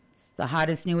ABQ. It's the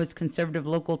hottest, newest conservative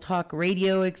local talk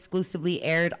radio, exclusively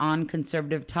aired on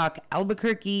Conservative Talk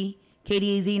Albuquerque,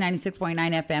 KDAZ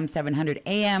 96.9 FM, 700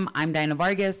 AM. I'm Dinah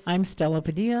Vargas. I'm Stella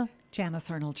Padilla.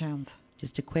 Janice Arnold-Jones.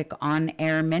 Just a quick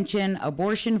on-air mention,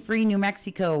 abortion-free New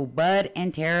Mexico. Bud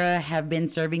and Tara have been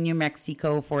serving New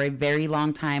Mexico for a very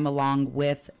long time along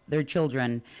with their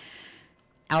children.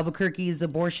 Albuquerque is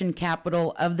abortion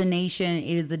capital of the nation.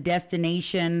 It is a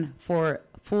destination for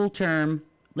full-term,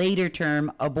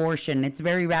 later-term abortion. It's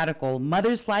very radical.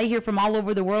 Mothers fly here from all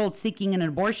over the world seeking an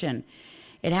abortion.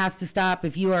 It has to stop.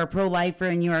 If you are a pro-lifer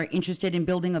and you are interested in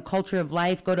building a culture of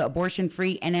life, go to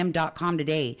abortionfreenm.com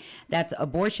today. That's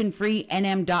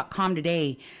abortionfreenm.com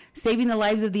today. Saving the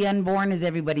lives of the unborn is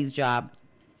everybody's job.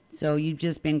 So you've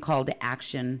just been called to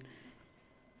action.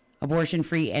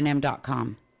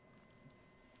 Abortionfreenm.com.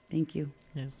 Thank you.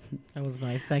 Yes, that was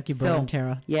nice. Thank you, Bert and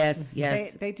Tara. Yes.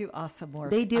 They do awesome work.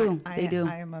 They do. I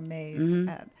am amazed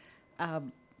at.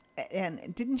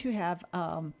 And didn't you have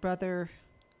Brother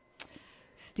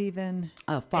Stephen?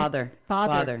 Father.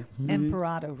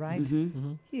 Emperado, right?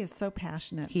 He is so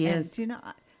passionate. He is. You know,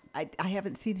 I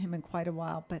haven't seen him in quite a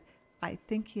while, but I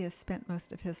think he has spent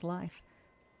most of his life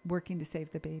working to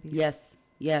save the babies. Yes.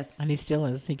 And he still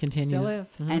is. He continues. Still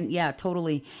is. And yeah,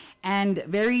 totally. And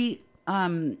very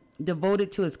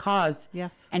devoted to his cause.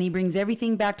 Yes. And he brings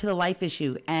everything back to the life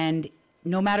issue. And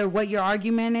no matter what your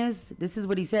argument is, this is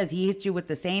what he says. He hits you with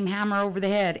the same hammer over the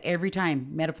head every time,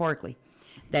 metaphorically.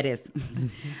 That is.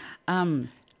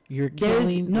 You're There's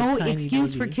killing no a tiny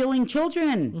excuse for baby. killing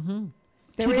children.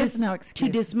 There is no excuse.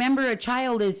 To dismember a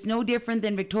child is no different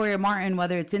than Victoria Martin,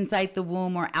 whether it's inside the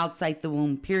womb or outside the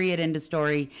womb. Period. End of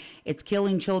story. It's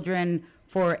killing children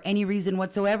for any reason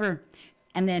whatsoever,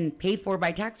 and then paid for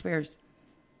by taxpayers.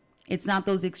 It's not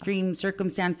those extreme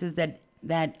circumstances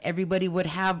that everybody would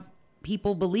have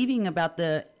people believing about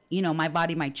the, my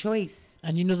body, my choice.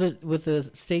 And you know that with the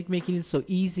state making it so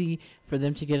easy for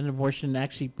them to get an abortion and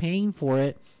actually paying for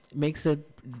it, makes it,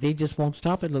 they just won't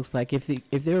stop. It looks like if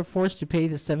they were forced to pay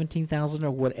the $17,000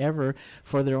 or whatever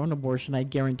for their own abortion, I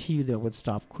guarantee you they would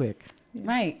stop quick. Yeah.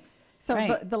 Right. So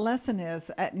right. the lesson is,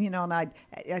 and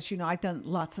as you know, I've done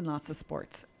lots and lots of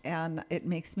sports, and it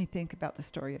makes me think about the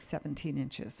story of 17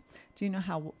 inches. Do you know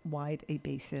how wide a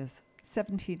base is?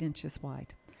 17 inches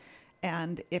wide.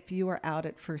 And if you are out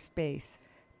at first base,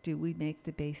 do we make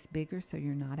the base bigger so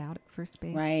you're not out at first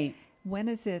base? Right. When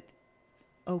is it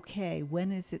okay?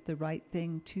 When is it the right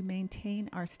thing to maintain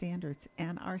our standards?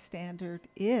 And our standard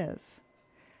is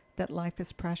that life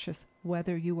is precious,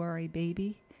 whether you are a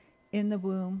baby in the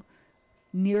womb,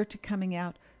 near to coming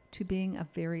out, to being a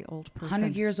very old person.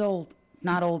 100 years old,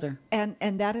 not older. And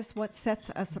that is what sets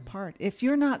us apart. If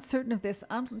you're not certain of this,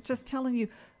 I'm just telling you,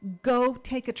 go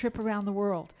take a trip around the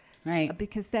world. Right.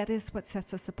 Because that is what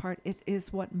sets us apart. It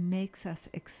is what makes us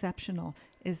exceptional,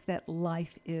 is that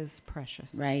life is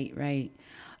precious. Right, right.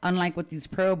 Unlike what these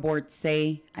pro-aborts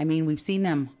say, I mean, we've seen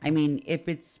them. I mean, if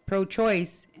it's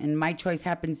pro-choice and my choice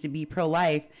happens to be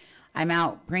pro-life, I'm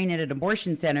out praying at an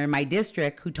abortion center in my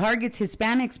district who targets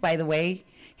Hispanics, by the way.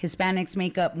 Hispanics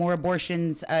make up more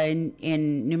abortions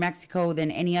in New Mexico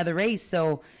than any other race.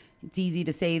 So it's easy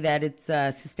to say that it's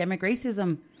systemic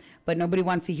racism, but nobody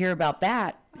wants to hear about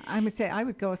that. I would say I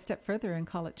would go a step further and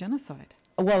call it genocide.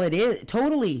 Well, it is.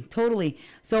 Totally, totally.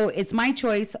 So it's my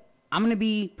choice. I'm going to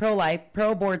be pro-life.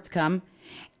 Pro-aborts come.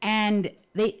 And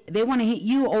they want to hit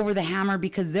you over the hammer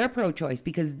because they're pro-choice,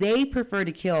 because they prefer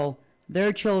to kill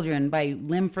their children by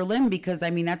limb for limb, because, I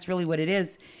mean, that's really what it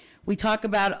is. We talk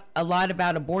about a lot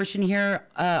about abortion here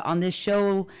on this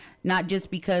show, not just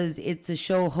because it's a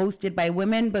show hosted by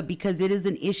women, but because it is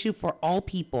an issue for all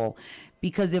people.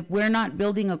 Because if we're not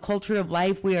building a culture of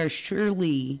life, we are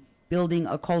surely building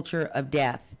a culture of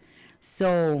death.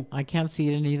 So I can't see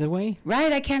it in either way.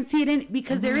 Right, I can't see it in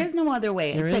because there is no other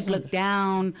way. It's like look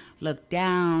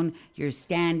down, you're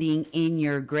standing in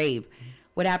your grave.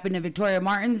 What happened to Victoria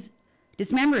Martins?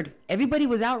 Dismembered. Everybody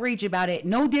was outraged about it.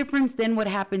 No difference than what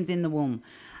happens in the womb.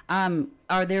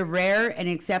 Are there rare and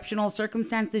exceptional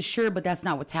circumstances? Sure, but that's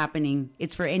not what's happening.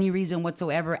 It's for any reason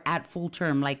whatsoever at full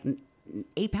term, like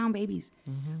 8-pound babies.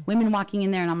 Women walking in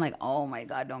there, and I'm like, oh my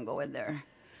God, don't go in there.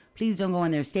 Please don't go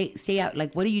in there. Stay out.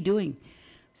 Like, what are you doing?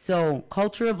 So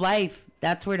culture of life,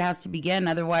 that's where it has to begin.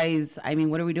 Otherwise, I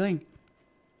mean, what are we doing?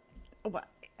 Well,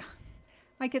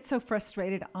 I get so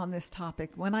frustrated on this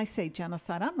topic. When I say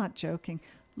genocide, I'm not joking.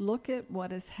 Look at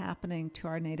what is happening to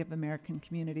our Native American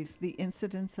communities, the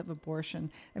incidence of abortion.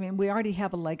 I mean, we already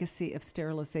have a legacy of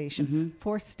sterilization,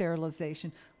 forced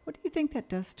sterilization. What do you think that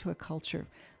does to a culture?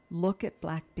 Look at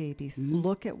black babies.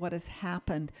 Look at what has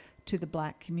happened to the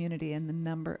black community and the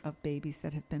number of babies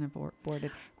that have been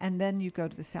aborted. And then you go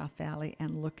to the South Valley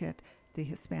and look at the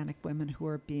Hispanic women who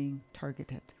are being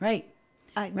targeted. Right.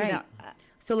 Right. You know,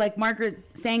 so like Margaret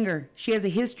Sanger, she has a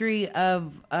history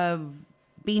of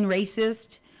being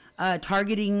racist,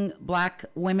 targeting black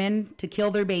women to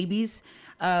kill their babies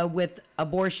with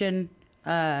abortion,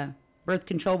 birth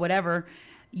control, whatever.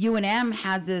 UNM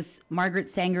has this Margaret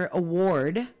Sanger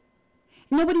Award.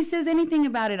 Nobody says anything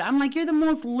about it. I'm like, you're the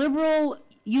most liberal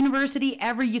university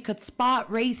ever. You could spot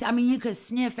race. I mean, you could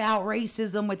sniff out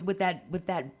racism with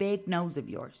that big nose of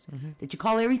yours that you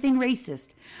call everything racist.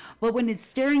 But when it's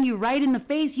staring you right in the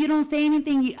face, you don't say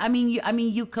anything.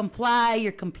 You comply.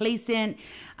 You're complacent.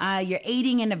 You're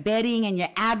aiding and abetting, and you're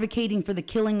advocating for the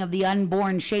killing of the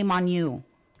unborn. Shame on you.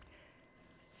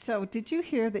 So did you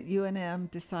hear that UNM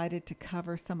decided to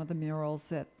cover some of the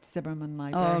murals at Zimmerman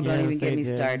Library? Oh, don't even get me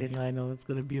started. I know it's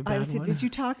going to be a bad one. Did you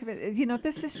talk about it? You know,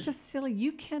 this is just silly.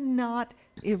 You cannot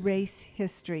erase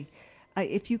history.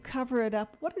 If you cover it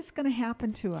up, what is going to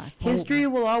happen to us? History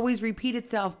will always repeat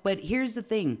itself. But here's the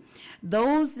thing.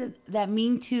 Those that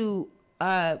mean to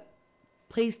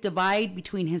place divide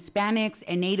between Hispanics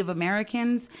and Native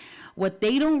Americans, what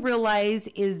they don't realize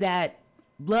is that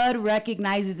blood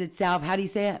recognizes itself. How do you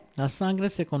say it? La sangre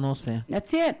se conoce.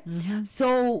 That's it.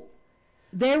 So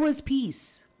there was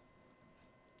peace,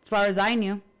 as far as I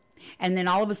knew. And then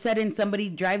all of a sudden somebody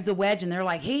drives a wedge and they're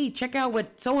like, hey, check out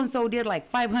what so-and-so did like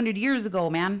 500 years ago,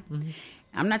 man.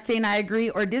 I'm not saying I agree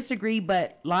or disagree,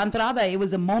 but La Entrada, it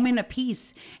was a moment of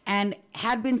peace and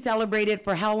had been celebrated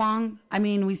for how long? I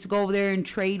mean, we used to go over there and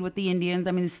trade with the Indians.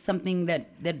 I mean, this is something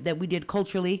that we did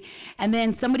culturally. And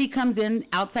then somebody comes in,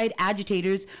 outside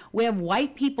agitators. We have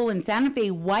white people in Santa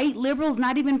Fe, white liberals,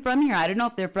 not even from here. I don't know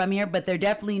if they're from here, but they're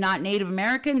definitely not Native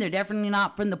American. They're definitely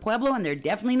not from the Pueblo, and they're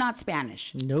definitely not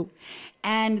Spanish. Nope.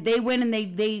 And they went and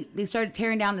they started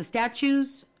tearing down the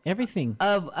statues. Everything.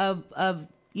 Of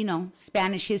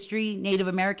Spanish history, Native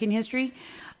American history.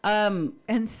 And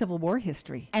Civil War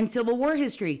history.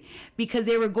 Because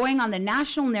they were going on the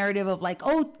national narrative of like,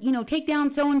 oh, take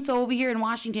down so-and-so over here in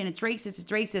Washington. It's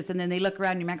racist. And then they look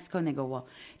around New Mexico and they go, well,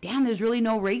 damn, there's really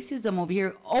no racism over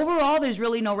here. Overall, there's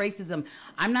really no racism.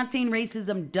 I'm not saying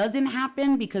racism doesn't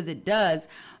happen, because it does.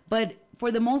 But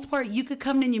for the most part, you could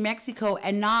come to New Mexico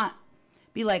and not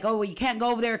be like, oh, well, you can't go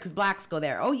over there because blacks go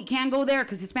there. Oh, you can't go there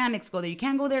because Hispanics go there. You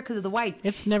can't go there because of the whites.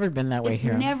 It's never been that way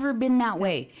here. It's never been that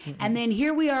way. Mm-hmm. And then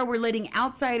here we are, we're letting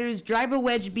outsiders drive a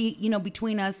wedge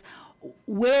between us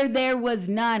where there was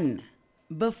none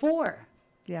before.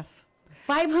 Yes.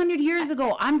 500 years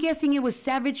ago, I'm guessing it was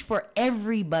savage for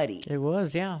everybody. It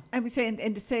was, yeah. I'm saying,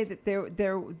 and to say that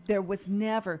there was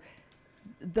never,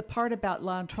 the part about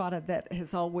La Entrada that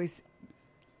has always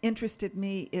interested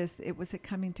me is it was a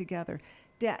coming together.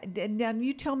 Now,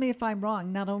 you tell me if I'm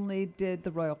wrong. Not only did the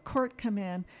royal court come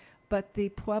in, but the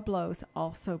Pueblos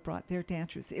also brought their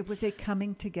dancers. It was a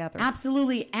coming together.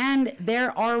 Absolutely. And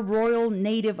there are royal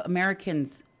Native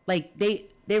Americans. Like they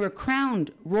were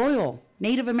crowned royal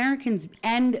Native Americans,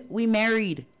 and we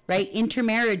married, right?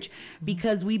 Intermarriage,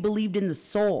 because we believed in the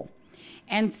soul.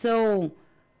 And so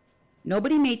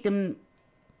nobody made them,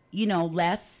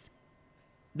 less.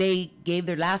 They gave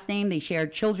their last name. They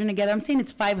shared children together. I'm saying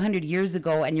it's 500 years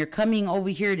ago, and you're coming over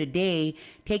here today,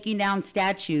 taking down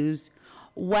statues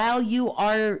while you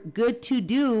are good to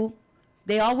do.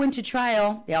 They all went to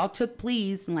trial. They all took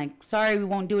pleas and like, sorry, we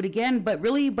won't do it again. But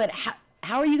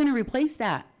how are you going to replace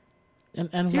that? And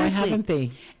why haven't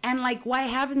they? And like, why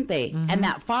haven't they? Mm-hmm. And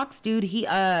that Fox dude, he's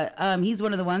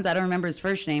one of the ones. I don't remember his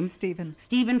first name.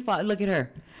 Stephen Fox. Look at her.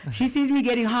 She sees me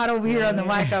getting hot over here on the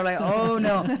mic. I'm like, oh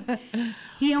no.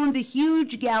 He owns a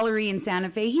huge gallery in Santa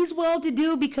Fe. He's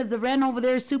well-to-do because the rent over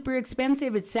there is super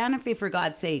expensive. It's Santa Fe, for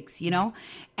God's sakes,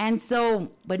 And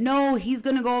so, but no, he's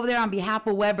going to go over there on behalf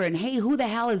of Weber. And hey, who the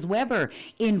hell is Weber?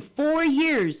 In 4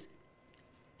 years,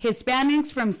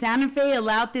 Hispanics from Santa Fe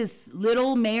allowed this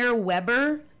little Mayor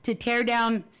Weber to tear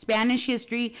down Spanish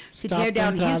history, stop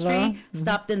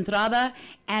the entrada,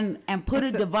 and put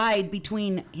a divide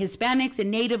between Hispanics and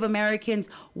Native Americans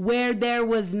where there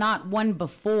was not one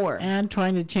before. And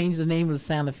trying to change the name of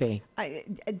Santa Fe.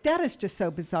 That is just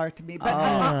so bizarre to me. But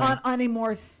on a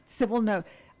more civil note,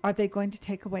 are they going to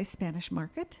take away Spanish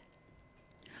market?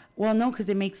 Well, no, because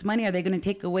it makes money. Are they going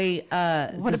to take away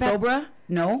Sobra?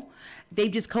 No. They've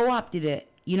just co-opted it.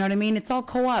 You know what I mean? It's all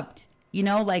co-opted.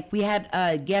 Like we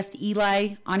had guest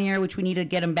Eli on here, which we need to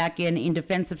get him back in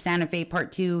Defense of Santa Fe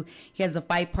Part 2. He has a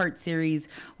 5-part series.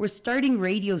 We're starting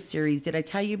radio series. Did I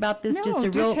tell you about this? No, just a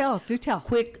do tell.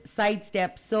 Quick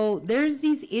sidestep. So there's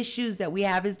these issues that we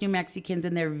have as New Mexicans,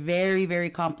 and they're very, very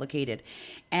complicated.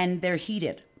 And they're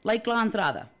heated. Like La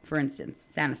Entrada, for instance,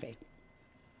 Santa Fe.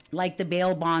 Like the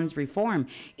bail bonds reform.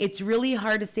 It's really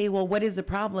hard to say, well, what is the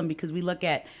problem? Because we look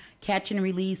at catch and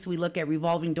release, we look at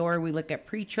revolving door, we look at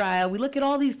pretrial, we look at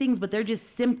all these things, but they're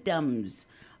just symptoms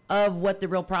of what the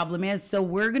real problem is. So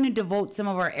we're going to devote some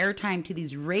of our airtime to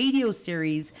these radio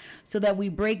series so that we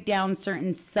break down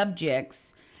certain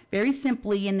subjects very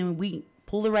simply, and then we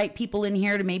pull the right people in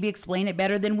here to maybe explain it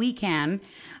better than we can,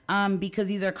 because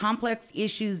these are complex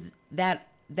issues that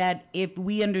if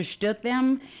we understood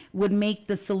them would make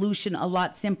the solution a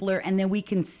lot simpler, and then we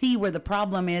can see where the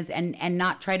problem is and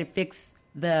not try to fix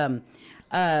the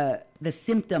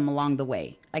symptom along the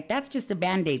way. Like that's just a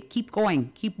Band-Aid. Keep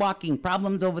going, keep walking.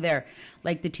 Problems over there,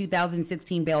 like the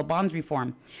 2016 bail bonds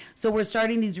reform. So we're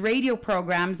starting these radio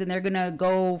programs, and they're gonna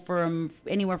go from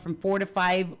anywhere from 4 to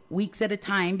 5 weeks at a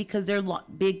time because they're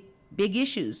big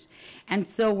issues. And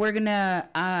so we're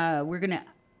gonna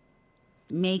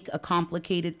make a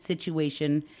complicated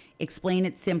situation, explain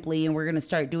it simply, and we're gonna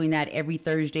start doing that every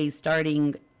Thursday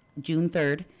starting June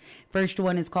 3rd. First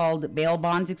one is called Bail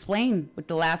Bonds Explained with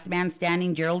the last man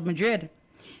standing, Gerald Madrid.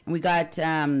 And we got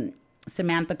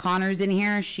Samantha Connors in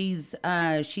here. She's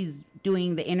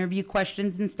doing the interview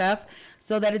questions and stuff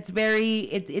so that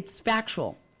it's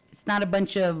factual. it's not a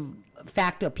bunch of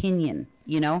fact opinion,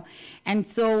 you know? And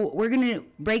so we're going to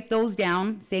break those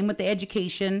down. Same with the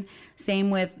education,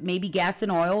 same with maybe gas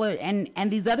and oil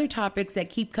and these other topics that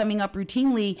keep coming up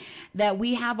routinely that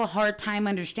we have a hard time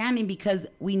understanding because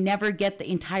we never get the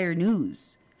entire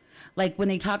news. Like when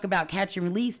they talk about catch and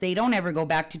release, they don't ever go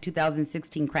back to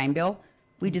 2016 crime bill.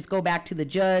 We just go back to the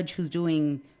judge who's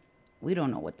doing, we don't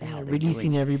know what the hell they're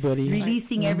releasing doing. everybody.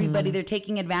 Releasing everybody. They're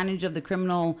taking advantage of the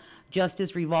criminal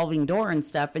justice revolving door and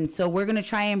stuff. And so we're going to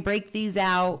try and break these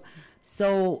out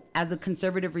so as a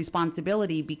conservative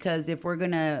responsibility, because if we're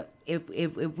going to,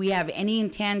 if we have any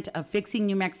intent of fixing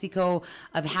New Mexico,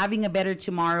 of having a better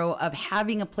tomorrow, of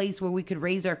having a place where we could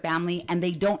raise our family and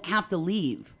they don't have to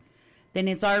leave, then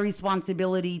it's our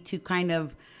responsibility to kind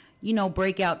of, you know,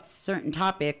 break out certain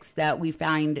topics that we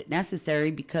find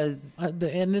necessary because...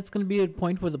 and it's going to be a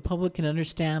point where the public can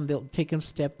understand. They'll take them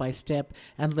step by step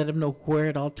and let them know where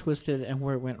it all twisted and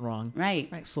where it went wrong.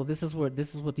 Right. So this is what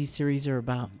these series are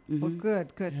about. Well,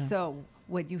 good. Yeah. So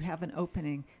when you have an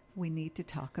opening, we need to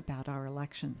talk about our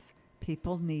elections.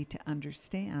 People need to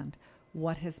understand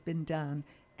what has been done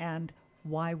and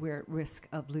why we're at risk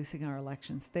of losing our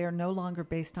elections. They are no longer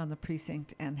based on the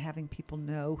precinct and having people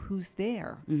know who's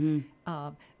there.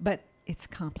 But it's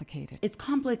complicated. It's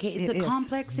complicated. It's a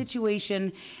complex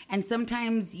situation. And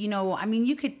sometimes, you know, I mean,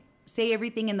 you could say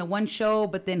everything in the one show,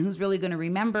 but then who's really going to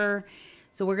remember?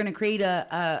 So we're going to create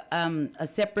a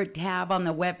separate tab on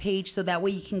the webpage so that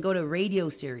way you can go to radio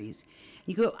series.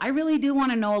 You go, I really do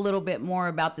want to know a little bit more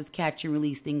about this catch and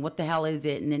release thing. What the hell is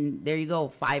it? And then there you go,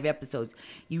 5 episodes.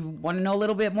 You want to know a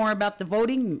little bit more about the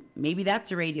voting? Maybe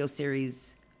that's a radio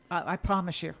series. I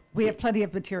promise you. We have plenty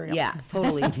of material. Yeah,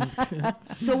 totally.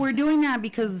 So we're doing that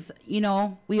because, you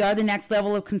know, we are the next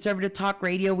level of conservative talk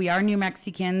radio. We are New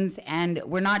Mexicans, and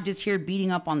we're not just here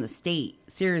beating up on the state.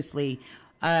 Seriously.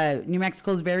 New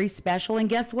Mexico is very special, and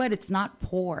guess what? It's not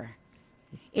poor.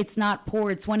 It's not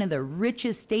poor. It's one of the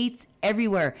richest states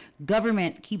everywhere.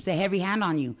 Government keeps a heavy hand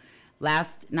on you.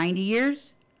 Last 90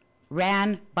 years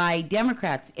ran by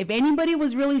Democrats. If anybody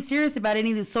was really serious about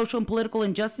any of the social and political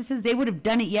injustices, they would have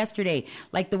done it yesterday,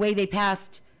 like the way they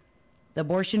passed the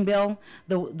abortion bill,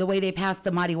 the way they passed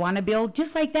the marijuana bill,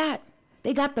 just like that.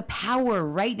 They got the power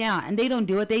right now, and they don't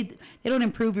do it. They don't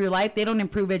improve your life. They don't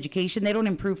improve education. They don't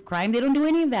improve crime. They don't do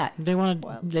any of that. They want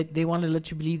to let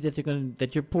you believe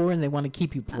that you're poor, and they want to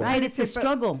keep you poor. Right, it's a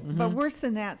struggle. But worse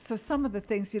than that, so some of the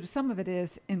things, some of it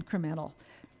is incremental.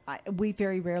 We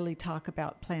very rarely talk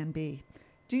about Plan B.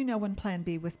 Do you know when Plan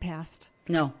B was passed?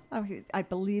 No. I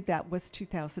believe that was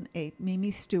 2008.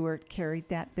 Mimi Stewart carried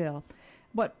that bill.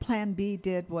 What Plan B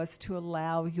did was to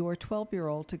allow your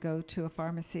 12-year-old to go to a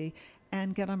pharmacy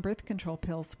and get on birth control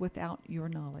pills without your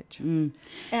knowledge.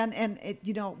 And it,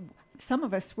 some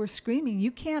of us were screaming,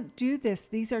 you can't do this.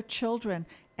 These are children,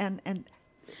 and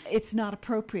it's not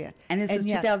appropriate. And this is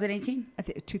 2018?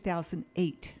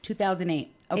 2008.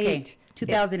 2008. Okay.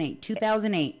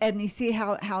 2008. And you see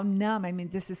how numb. I mean,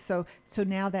 this is so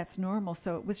now that's normal.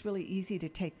 So it was really easy to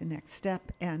take the next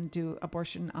step and do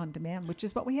abortion on demand, which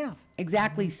is what we have.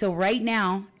 Exactly. So right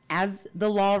now, as the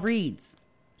law reads,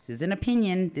 this is an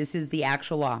opinion, this is the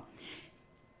actual law.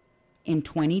 In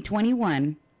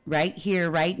 2021, right here,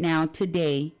 right now,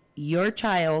 today, your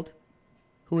child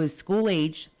who is school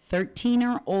age, 13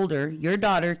 or older, your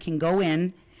daughter can go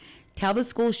in, tell the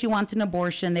school she wants an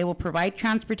abortion. They will provide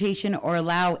transportation or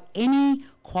allow any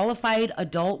qualified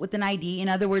adult with an ID, in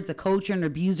other words, a coach or an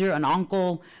abuser, an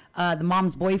uncle, the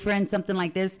mom's boyfriend, something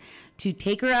like this, to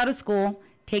take her out of school,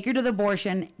 take her to the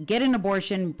abortion, get an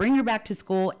abortion, bring her back to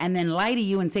school, and then lie to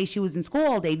you and say she was in school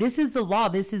all day. This is the law.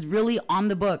 This is really on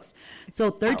the books. So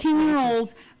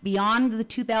 13-year-olds beyond the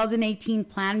 2018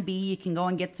 Plan B, you can go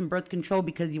and get some birth control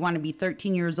because you want to be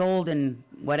 13 years old and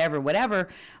whatever.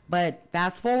 But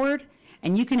fast forward,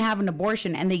 and you can have an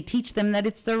abortion, and they teach them that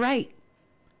it's their right.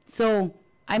 So,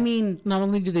 I mean, not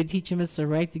only do they teach them it's their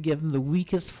right, to give them the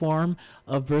weakest form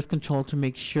of birth control to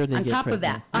make sure they get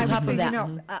pregnant. On top of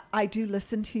that, I do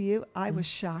listen to you. I was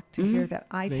shocked to hear that.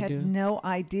 I had no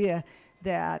idea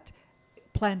that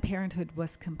Planned Parenthood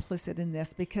was complicit in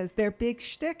this, because their big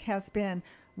shtick has been,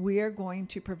 we're going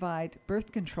to provide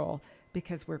birth control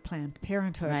because we're Planned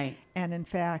Parenthood. Right. And in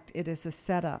fact, it is a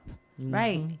setup.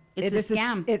 Right. It's a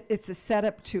scam. It's a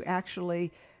setup to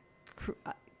actually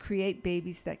create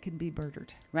babies that can be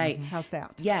murdered. Right. How's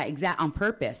that? Yeah, exactly. On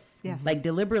purpose. Yes. Like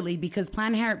deliberately, because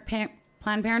Planned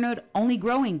Parenthood only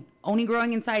growing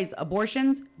in size.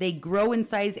 Abortions, they grow in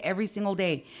size every single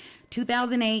day.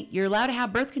 2008, you're allowed to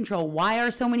have birth control. Why are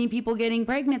so many people getting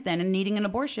pregnant then and needing an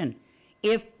abortion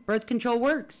if birth control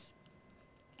works?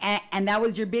 And that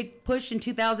was your big push in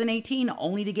 2018,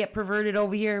 only to get perverted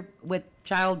over here with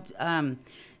child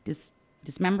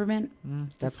dismemberment.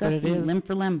 It's that's what it disgusting. is. Limb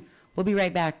for limb. We'll be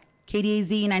right back.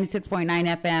 KDAZ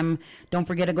 96.9 FM. Don't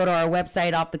forget to go to our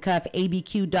website,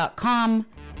 offthecuffabq.com.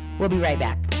 We'll be right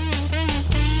back.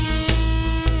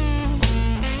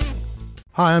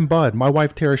 Hi, I'm Bud. My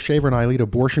wife Tara Shaver and I lead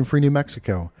Abortion Free New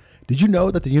Mexico. Did you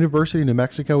know that the University of New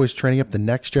Mexico is training up the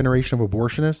next generation of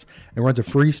abortionists and runs a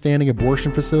freestanding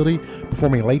abortion facility,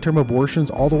 performing late-term abortions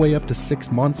all the way up to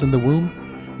 6 months in the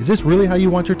womb? Is this really how you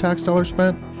want your tax dollars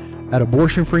spent? At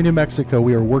Abortion Free New Mexico,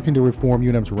 we are working to reform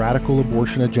UNM's radical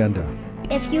abortion agenda.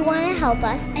 If you want to help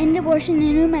us end abortion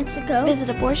in New Mexico, visit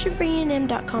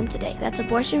abortionfreeunm.com today. That's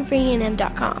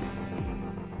abortionfreeunm.com.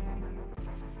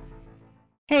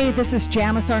 Hey, this is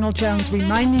Janice Arnold-Jones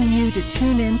reminding you to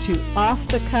tune in to Off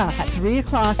the Cuff at 3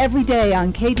 o'clock every day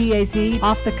on KDAZ.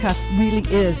 Off the Cuff really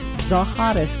is the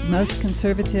hottest, most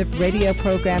conservative radio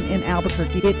program in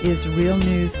Albuquerque. It is real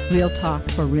news, real talk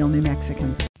for real New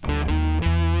Mexicans.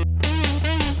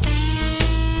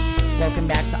 Welcome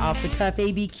back to Off the Cuff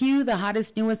ABQ, the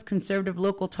hottest, newest conservative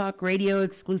local talk radio,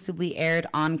 exclusively aired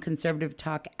on Conservative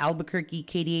Talk Albuquerque,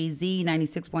 KDAZ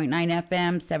 96.9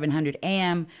 FM, 700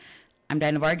 AM. I'm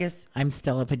Dinah Vargas. I'm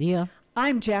Stella Padilla.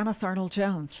 I'm Janice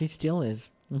Arnold-Jones. She still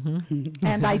is.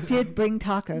 And I did bring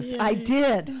tacos. I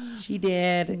did. She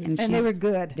did. And they were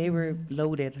good. They were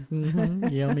loaded.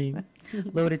 Yummy.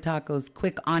 Loaded tacos.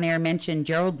 Quick on-air mention,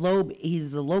 Gerald Loeb,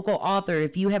 he's a local author.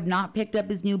 If you have not picked up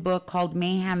his new book called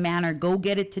Mayhem Manor, go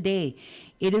get it today.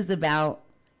 It is about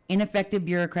ineffective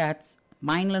bureaucrats,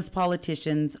 mindless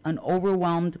politicians, an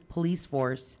overwhelmed police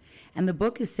force. And the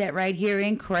book is set right here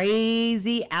in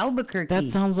crazy Albuquerque. That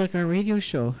sounds like our radio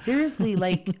show. Seriously,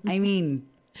 I mean...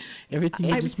 Everything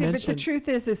you just mentioned. But the truth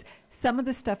is some of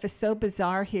the stuff is so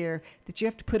bizarre here that you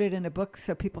have to put it in a book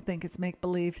so people think it's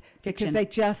make-believe, because they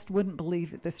just wouldn't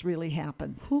believe that this really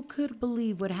happens. Who could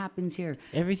believe what happens here?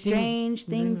 Everything Strange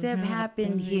things have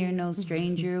happened here. No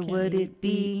stranger would it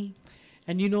be.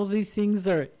 And these things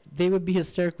they would be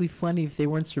hysterically funny if they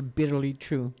weren't so bitterly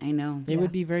true. I know. They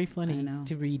would be very funny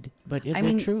to read, but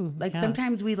they're true.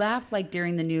 Sometimes we laugh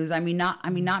during the news.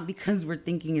 Not because we're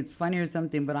thinking it's funny or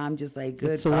something, but I'm just like, good.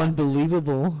 It's so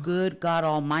unbelievable. Good God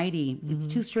Almighty. Mm-hmm. It's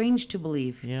too strange to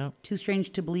believe. Yeah. Too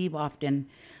strange to believe often.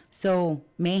 So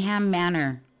Mayhem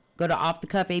Manor. Go to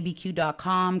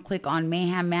offthecuffabq.com. Click on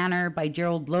Mayhem Manor by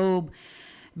Gerald Loeb.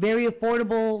 Very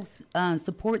affordable.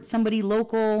 Support somebody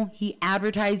local. He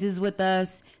advertises with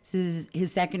us. This is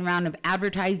his second round of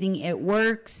advertising. It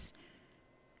works.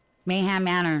 Mayhem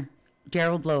Manor,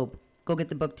 Gerald Loeb. Go get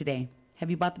the book today. Have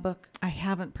you bought the book? I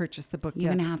haven't purchased the book yet.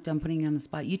 You're going to have to. I'm putting you on the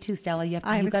spot. You too, Stella. You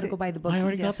got to go buy the book. I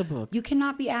already got the book. You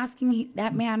cannot be asking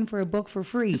that man for a book for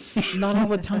free. Not all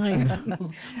the time.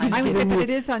 I would say, but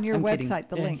it is on your website,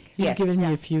 the link. He's given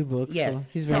me a few books. Yes.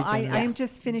 So he's very I am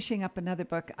just finishing up another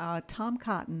book.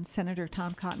 Senator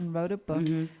Tom Cotton wrote a book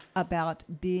about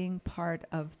being part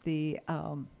of the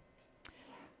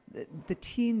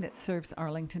team that serves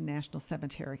Arlington National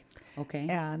Cemetery. Okay.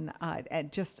 And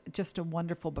just a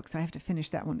wonderful book. So I have to finish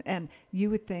that one. And you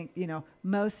would think,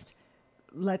 most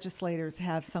legislators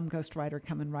have some ghostwriter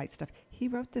come and write stuff. He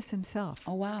wrote this himself.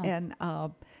 Oh, wow. And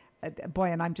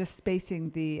and I'm just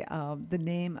spacing the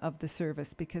name of the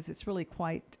service because it's really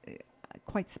quite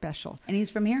special. And he's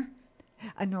from here?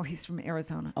 No, he's from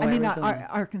Arizona. Oh, Arizona.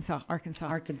 Arkansas.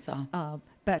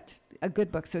 But a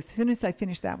good book. So as soon as I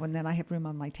finish that one, then I have room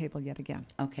on my table yet again.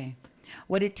 Okay.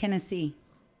 What did Tennessee?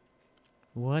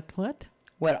 What?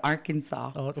 What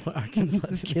Arkansas? Oh, Arkansas.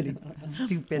 Just kidding.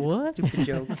 Stupid. What? Stupid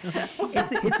joke.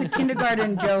 It's a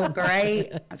kindergarten joke, all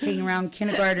right? I was hanging around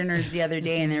kindergarteners the other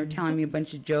day, and they were telling me a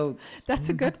bunch of jokes. That's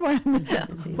a good one.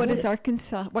 What is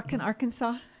Arkansas? What can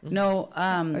Arkansas? No.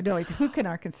 No, it's who can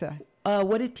Arkansas?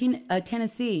 What did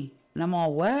Tennessee? And I'm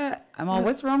all, what?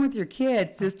 What's wrong with your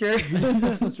kid, sister?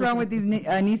 What's wrong with these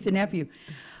niece and nephew?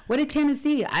 What did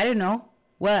Tennessee? I don't know.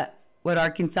 What? What,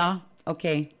 Arkansas?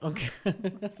 Okay.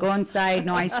 Go inside.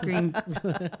 No ice cream.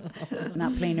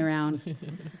 Not playing around.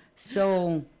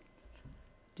 So,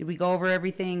 did we go over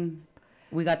everything?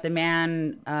 We got the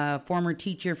man, former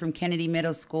teacher from Kennedy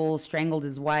Middle School, strangled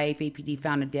his wife. APD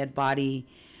found a dead body.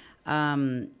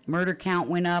 Murder count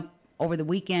went up over the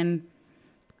weekend.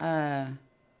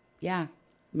 Yeah,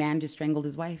 man just strangled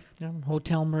his wife. Yeah,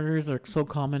 hotel murders are so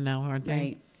common now, aren't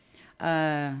they?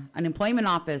 Right. Unemployment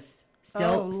office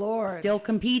still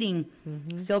competing.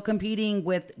 Mm-hmm. Still competing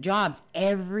with jobs.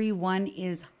 Everyone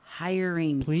is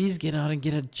hiring. Please get out and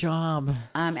get a job.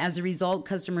 As a result,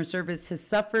 customer service has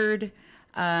suffered.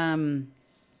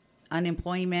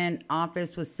 Unemployment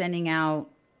office was sending out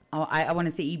I want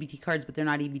to say EBT cards, but they're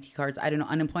not EBT cards. I don't know,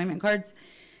 unemployment cards.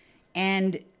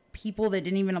 And people that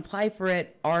didn't even apply for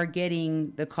it are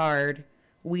getting the card.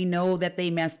 We know that they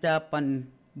messed up on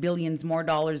billions more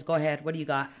dollars. Go ahead. What do you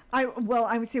got? I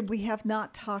would say we have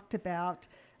not talked about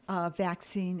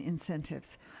vaccine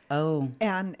incentives. Oh.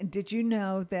 And did you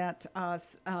know that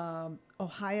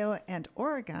Ohio and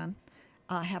Oregon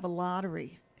have a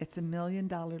lottery? It's $1 million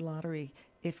lottery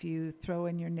if you throw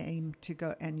in your name to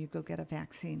go and you go get a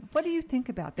vaccine. What do you think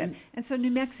about that? And so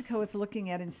New Mexico is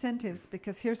looking at incentives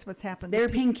because here's what's happened. They're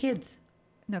paying kids.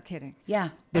 No kidding. Yeah.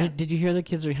 Did you hear the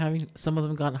kids are having, some of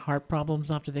them got heart problems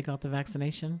after they got the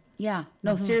vaccination? Yeah.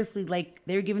 No, seriously, like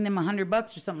they're giving them $100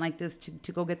 or something like this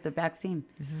to go get the vaccine.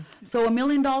 So $1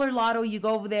 million lotto, you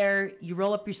go over there, you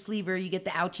roll up your sleever, you get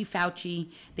the ouchie fauci.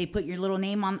 They put your little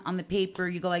name on the paper.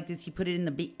 You go like this, you put it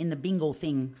in the bingo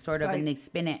thing, sort of, Right. and they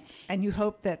spin it. And you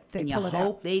hope that they And you pull it out.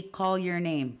 hope they call your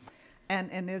name.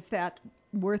 And is that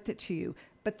worth it to you?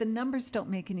 But the numbers don't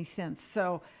make any sense.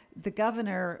 So the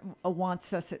governor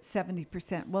wants us at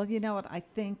 70%. Well, you know what? I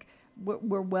think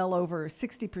we're well over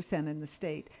 60% in the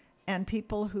state. And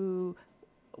people who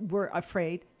were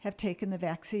afraid have taken the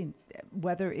vaccine,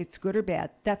 whether it's good or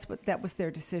bad. That was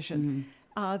their decision.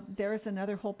 There is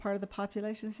another whole part of the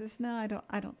population that says, no,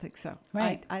 I don't think so.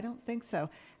 Right. I don't think so.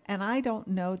 And I don't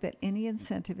know that any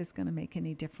incentive is going to make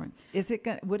any difference.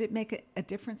 Would it make a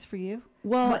difference for you?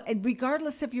 Well,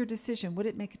 regardless of your decision, would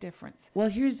it make a difference? Well,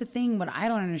 here's the thing. What I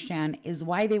don't understand is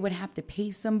why they would have to pay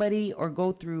somebody or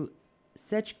go through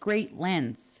such great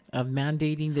lengths Of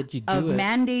mandating that you do of it.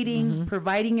 mandating,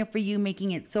 providing it for you,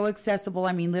 making it so accessible.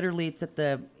 I mean, literally, it's up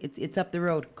the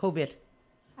road. COVID,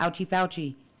 ouchie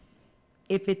fauci.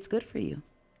 If it's good for you,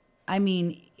 I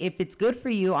mean, if it's good for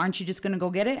you, aren't you just going to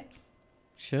go get it?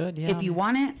 Should, yeah. If you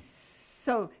want it.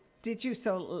 So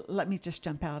let me just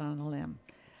jump out on a limb.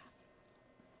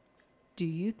 Do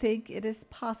you think it is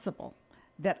possible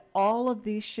that all of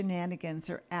these shenanigans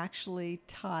are actually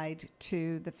tied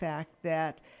to the fact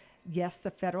that, yes, the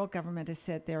federal government has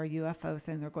said there are UFOs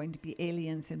and they're going to be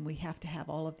aliens and we have to have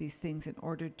all of these things in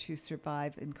order to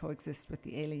survive and coexist with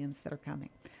the aliens that are coming?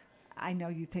 I know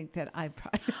you think that I'm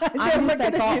just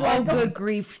like, oh, good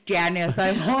grief, Janice.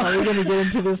 Are we going to get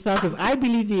into this now? Because I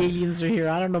believe the aliens are here.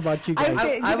 I don't know about you guys.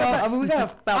 I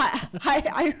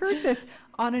heard this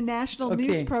on a national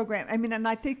news program. I mean, and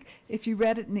I think if you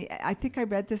read it I think I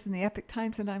read this in the Epic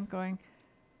Times, and I'm going,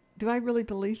 do I really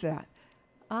believe that?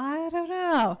 I don't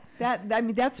know.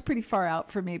 That's pretty far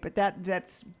out for me, but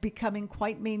that's becoming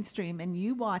quite mainstream. And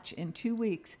you watch in 2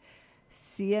 weeks.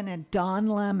 CNN, Don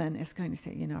Lemon is going to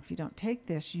say, if you don't take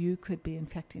this, you could be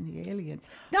infecting the aliens.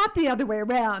 Not the other way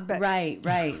around, but Right.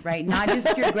 Not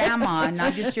just your grandma, Now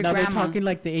they're talking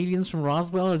like the aliens from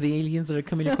Roswell or the aliens that are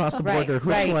coming across the border.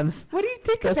 Which ones? What do you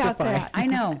think about that?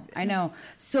 I know.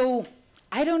 So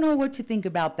I don't know what to think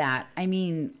about that. I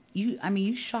mean,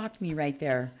 you shocked me right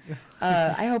there.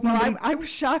 I hope. Well, I was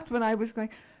shocked when I was going.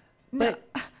 No.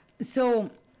 But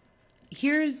so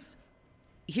here's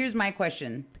my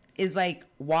question. Is like,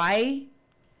 why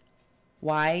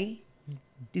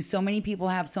do so many people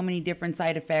have so many different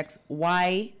side effects?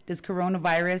 Why does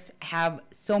coronavirus have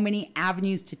so many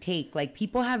avenues to take? Like,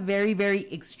 people have very,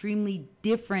 very extremely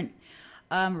different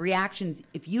reactions.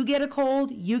 If you get a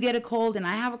cold, and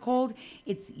I have a cold,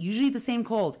 it's usually the same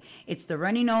cold. It's the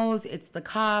runny nose, it's the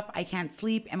cough, I can't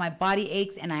sleep, and my body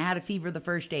aches, and I had a fever the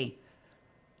first day.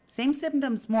 Same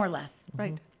symptoms, more or less.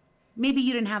 Right. Maybe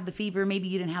you didn't have the fever, maybe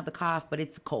you didn't have the cough, but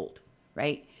it's cold,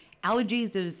 right?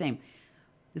 Allergies are the same.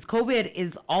 This COVID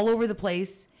is all over the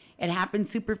place. It happened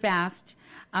super fast.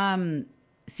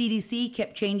 CDC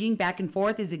kept changing back and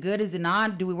forth. Is it good? Is it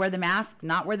not? Do we wear the mask?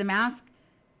 Not wear the mask?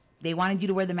 They wanted you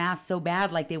to wear the mask so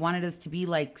bad, like they wanted us to be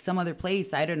like some other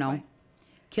place. I don't know. Right.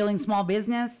 Killing small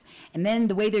business. And then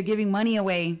the way they're giving money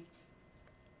away.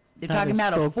 They're talking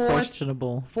about a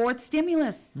fourth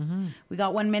stimulus. We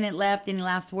got 1 minute left. Any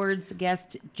last words?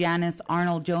 Guest Janice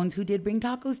Arnold Jones, who did bring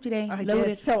tacos today. I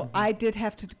did. So I did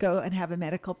have to go and have a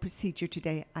medical procedure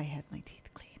today. I had my teeth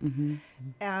cleaned.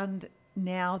 And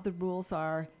now the rules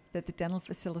are that the dental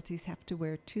facilities have to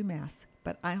wear 2 masks,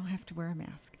 but I don't have to wear a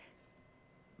mask.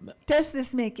 Does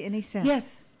this make any sense?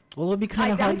 Yes. Well, it'll be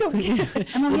kind of hard to clean.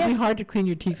 It'll be hard to clean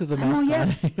your teeth with a mask on.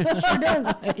 Yes,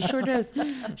 it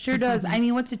sure does. I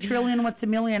mean, what's a trillion? What's a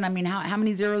million? I mean, how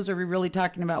many zeros are we really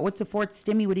talking about? What's a fourth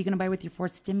stimmy? What are you going to buy with your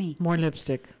fourth stimmy? More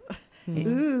lipstick.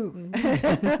 Ooh.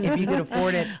 If you could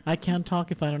afford it. I can't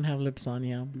talk if I don't have lips on,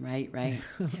 yeah. Right.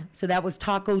 So that was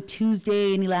Taco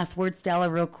Tuesday. Any last words, Stella,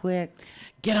 real quick?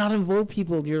 Get out and vote,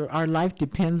 people. Our life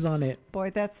depends on it. Boy,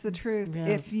 that's the truth.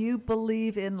 Yes. If you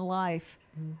believe in life,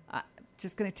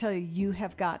 just going to tell you, you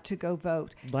have got to go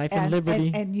vote. Life and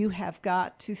liberty. And you have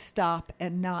got to stop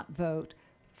and not vote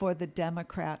for the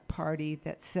Democrat Party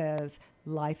that says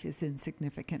life is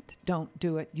insignificant. Don't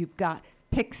do it. You've got,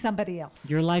 pick somebody else.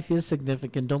 Your life is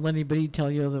significant. Don't let anybody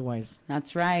tell you otherwise.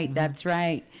 That's right. That's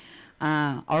right.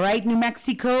 All right, New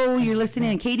Mexico, you're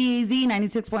listening to KDAZ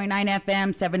 96.9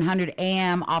 FM, 700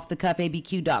 AM,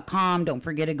 offthecuffabq.com. Don't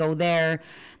forget to go there.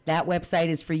 That website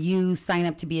is for you. Sign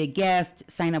up to be a guest.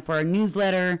 Sign up for our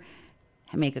newsletter.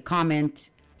 Make a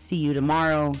comment. See you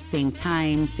tomorrow. Same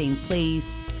time, same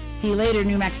place. See you later,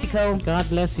 New Mexico. God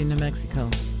bless you, New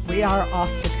Mexico. We are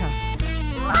off the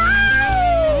cuff.